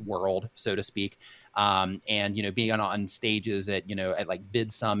this world, so to speak. And, being on stages at like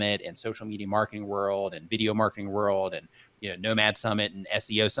Vid Summit and Social Media Marketing World and Video Marketing World and, Nomad Summit and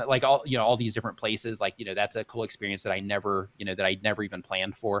SEO, like all these different places, like, that's a cool experience that I never even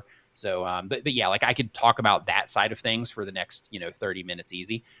planned for. So, but yeah, like I could talk about that side of things for the next, 30 minutes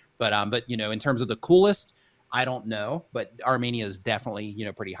easy. But in terms of the coolest, I don't know, but Armenia is definitely,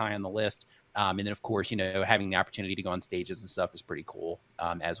 pretty high on the list. And then of course, having the opportunity to go on stages and stuff is pretty cool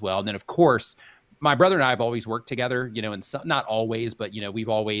as well. And then of course, my brother and I have always worked together, and not always, but, we've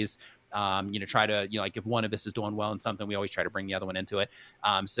always, try to, like if one of us is doing well in something, we always try to bring the other one into it.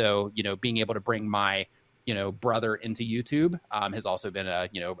 So, being able to bring my, brother into YouTube has also been a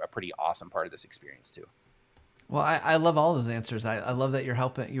pretty awesome part of this experience too. Well, I love all those answers. I love that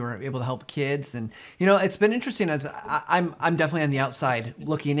you were able to help kids, and it's been interesting as I'm definitely on the outside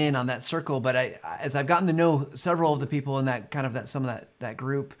looking in on that circle, but as I've gotten to know several of the people in some of that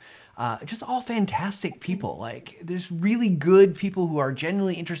group, just all fantastic people. Like there's really good people who are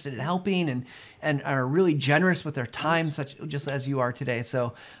genuinely interested in helping and are really generous with their time, just as you are today.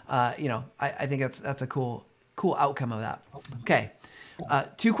 So I think that's a cool outcome of that. Okay,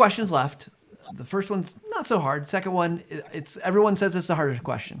 2 questions left. The first one's not so hard. Second one, everyone says it's the hardest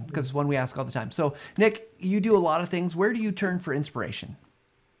question because it's one we ask all the time. So, Nick, you do a lot of things. Where do you turn for inspiration?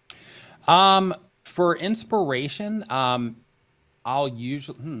 For inspiration, I'll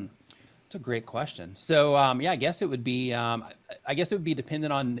usually. It's a great question. So, yeah, I guess it would be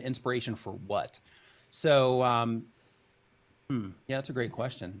dependent on the inspiration for what. So, yeah, that's a great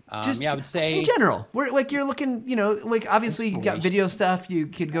question. I would say in general, you're looking, like obviously you got video stuff, you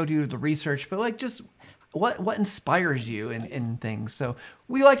could go do the research, but like just what inspires you in things. So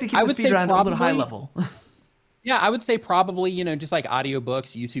we like to keep the speed around a little high level. Yeah, I would say probably, just like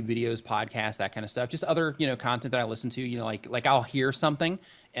audiobooks, YouTube videos, podcasts, that kind of stuff. Just other, content that I listen to, like I'll hear something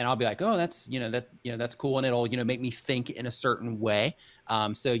and I'll be like, oh, that's, that's cool. And it'll, make me think in a certain way.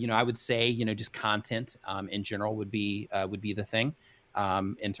 So, I would say, just content in general would be the thing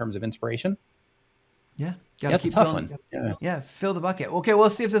in terms of inspiration. Yeah. That's a tough one. Yeah. Fill the bucket. Okay.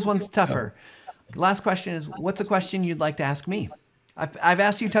 We'll see if this one's tougher. Last question is, what's a question you'd like to ask me? I've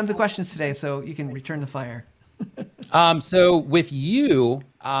asked you tons of questions today, so you can return the fire. So with you,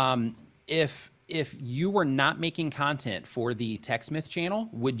 if you were not making content for the TechSmith channel,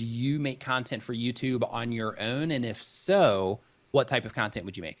 would you make content for YouTube on your own? And if so, what type of content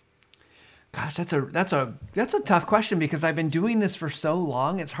would you make? Gosh, that's a tough question because I've been doing this for so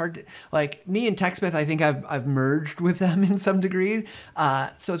long. It's hard to, like me and TechSmith, I think I've merged with them in some degree.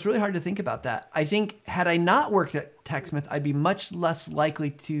 So it's really hard to think about that. I think had I not worked at TechSmith, I'd be much less likely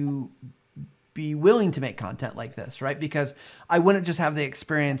to be willing to make content like this, right? Because I wouldn't just have the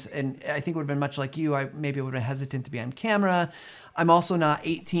experience, and I think it would have been much like you. I maybe would have been hesitant to be on camera. I'm also not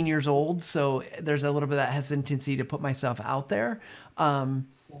 18 years old, so there's a little bit of that hesitancy to put myself out there.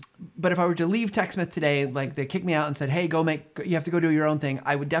 But if I were to leave TechSmith today, like they kicked me out and said, hey, you have to go do your own thing,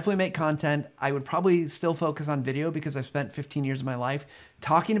 I would definitely make content. I would probably still focus on video because I've spent 15 years of my life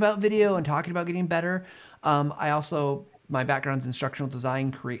talking about video and talking about getting better. My background's instructional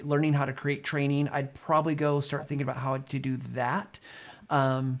design, learning how to create training. I'd probably go start thinking about how to do that.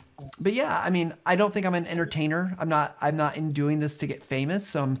 But yeah, I mean, I don't think I'm an entertainer. I'm not in doing this to get famous.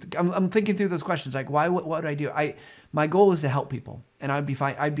 So I'm thinking through those questions. Like, what would I do? My goal is to help people, and I'd be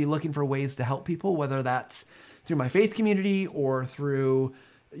fine. I'd be looking for ways to help people, whether that's through my faith community or through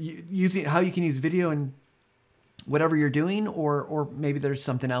using how you can use video and whatever you're doing, or maybe there's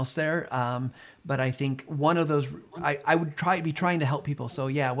something else there. But I think one of those, I would be trying to help people. So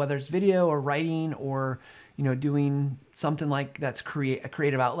yeah, whether it's video or writing or, doing something like that's a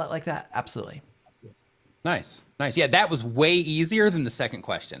creative outlet like that. Absolutely. Nice. Yeah. That was way easier than the second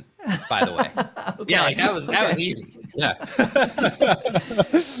question, by the way. Okay. Yeah. Like that was easy. Yeah.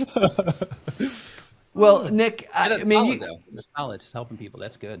 Well, Nick, that's solid, though. It's solid. Just helping people.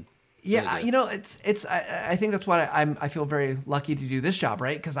 That's good. Yeah, really I think that's why I feel very lucky to do this job,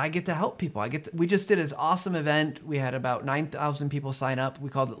 right? Because I get to help people. We just did this awesome event. We had about 9,000 people sign up. We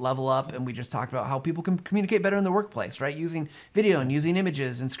called it Level Up, and we just talked about how people can communicate better in the workplace, right? Using video and using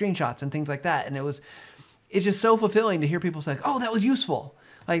images and screenshots and things like that. And it's just so fulfilling to hear people say, "Oh, that was useful."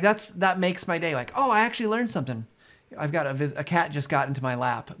 Like that makes my day. Like, "Oh, I actually learned something." I've got a cat just got into my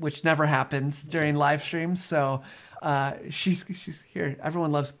lap, which never happens during live streams. So she's here.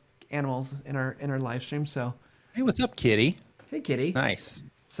 Everyone loves animals in our live stream. So hey, what's up, kitty? Hey, kitty. Nice.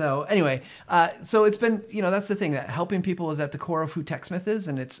 So anyway, so it's been, that's the thing, that helping people is at the core of who TechSmith is.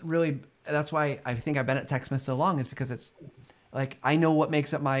 And it's really, that's why I think I've been at TechSmith so long, is because it's like, I know what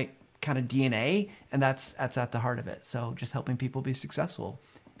makes up my kind of DNA, and that's at the heart of it. So just helping people be successful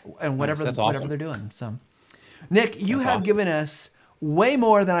and whatever they're doing. So Nick, you have given us way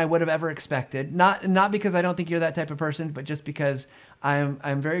more than I would have ever expected. Not because I don't think you're that type of person, but just because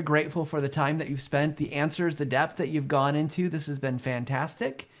I'm very grateful for the time that you've spent, the answers, the depth that you've gone into. This has been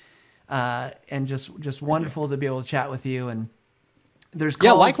fantastic, and just wonderful to be able to chat with you. And there's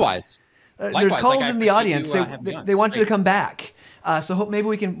calls, likewise. There's calls in the audience. They want you to come back. So maybe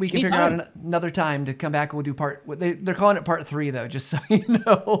we can figure out another time to come back, and we'll do they're calling it part 3 though, just so you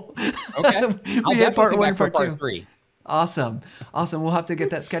know. Okay. I'll definitely part 1 back and for part 2. part 3. Awesome. We'll have to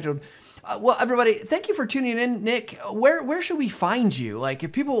get that scheduled. Well, everybody, thank you for tuning in. Nick, where should we find you? Like,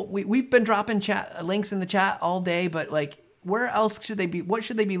 if people, we've been dropping links in the chat all day, but like, where else should they be? What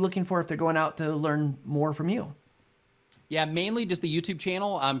should they be looking for if they're going out to learn more from you? Yeah, mainly just the YouTube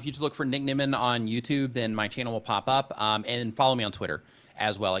channel. If you just look for Nick Nimmin on YouTube, then my channel will pop up. And follow me on Twitter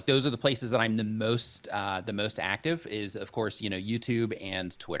as well. Like, those are the places that I'm the most active, is of course, YouTube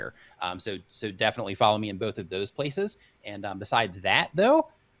and Twitter. So definitely follow me in both of those places. And besides that though,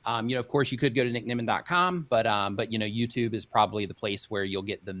 of course you could go to nicknimmin.com, but YouTube is probably the place where you'll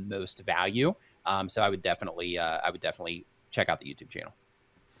get the most value. So I would definitely check out the YouTube channel.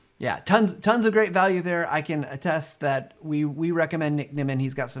 Yeah, tons of great value there. I can attest that we recommend Nick Nimmin.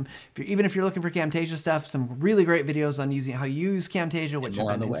 He's got some, even if you're looking for Camtasia stuff, some really great videos on how you use Camtasia, which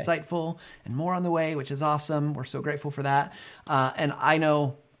have been insightful, and more on the way, which is awesome. We're so grateful for that. And I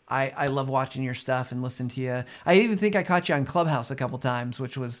know I love watching your stuff and listening to you. I even think I caught you on Clubhouse a couple times,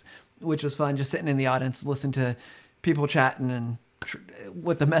 which was fun, just sitting in the audience, listening to people chatting and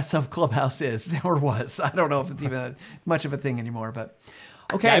what the mess of Clubhouse is, or was. I don't know if it's even much of a thing anymore, but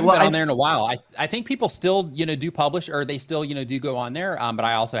okay. Yeah, I haven't been on there in a while. I think people still, do publish, or they still, do go on there. But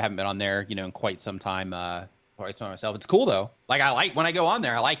I also haven't been on there, in quite some time, myself. It's cool though. Like, when I go on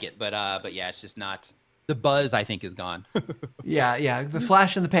there, I like it, but yeah, it's just not, the buzz I think is gone. Yeah. The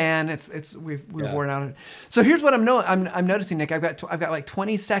flash in the pan. We've worn out. So here's what I'm noticing, Nick. I've got like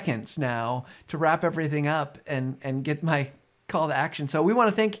 20 seconds now to wrap everything up and get my call to action. So we want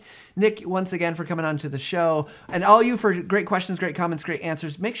to thank Nick once again for coming on to the show, and all you for great questions, great comments, great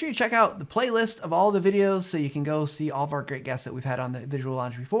answers. Make sure you check out the playlist of all the videos so you can go see all of our great guests that we've had on the Visual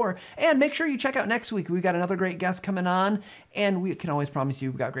Lounge before. And make sure you check out next week. We've got another great guest coming on, and we can always promise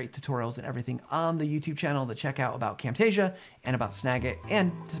you we've got great tutorials and everything on the YouTube channel to check out about Camtasia and about Snagit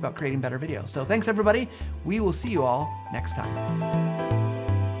and just about creating better videos. So thanks everybody. We will see you all next time.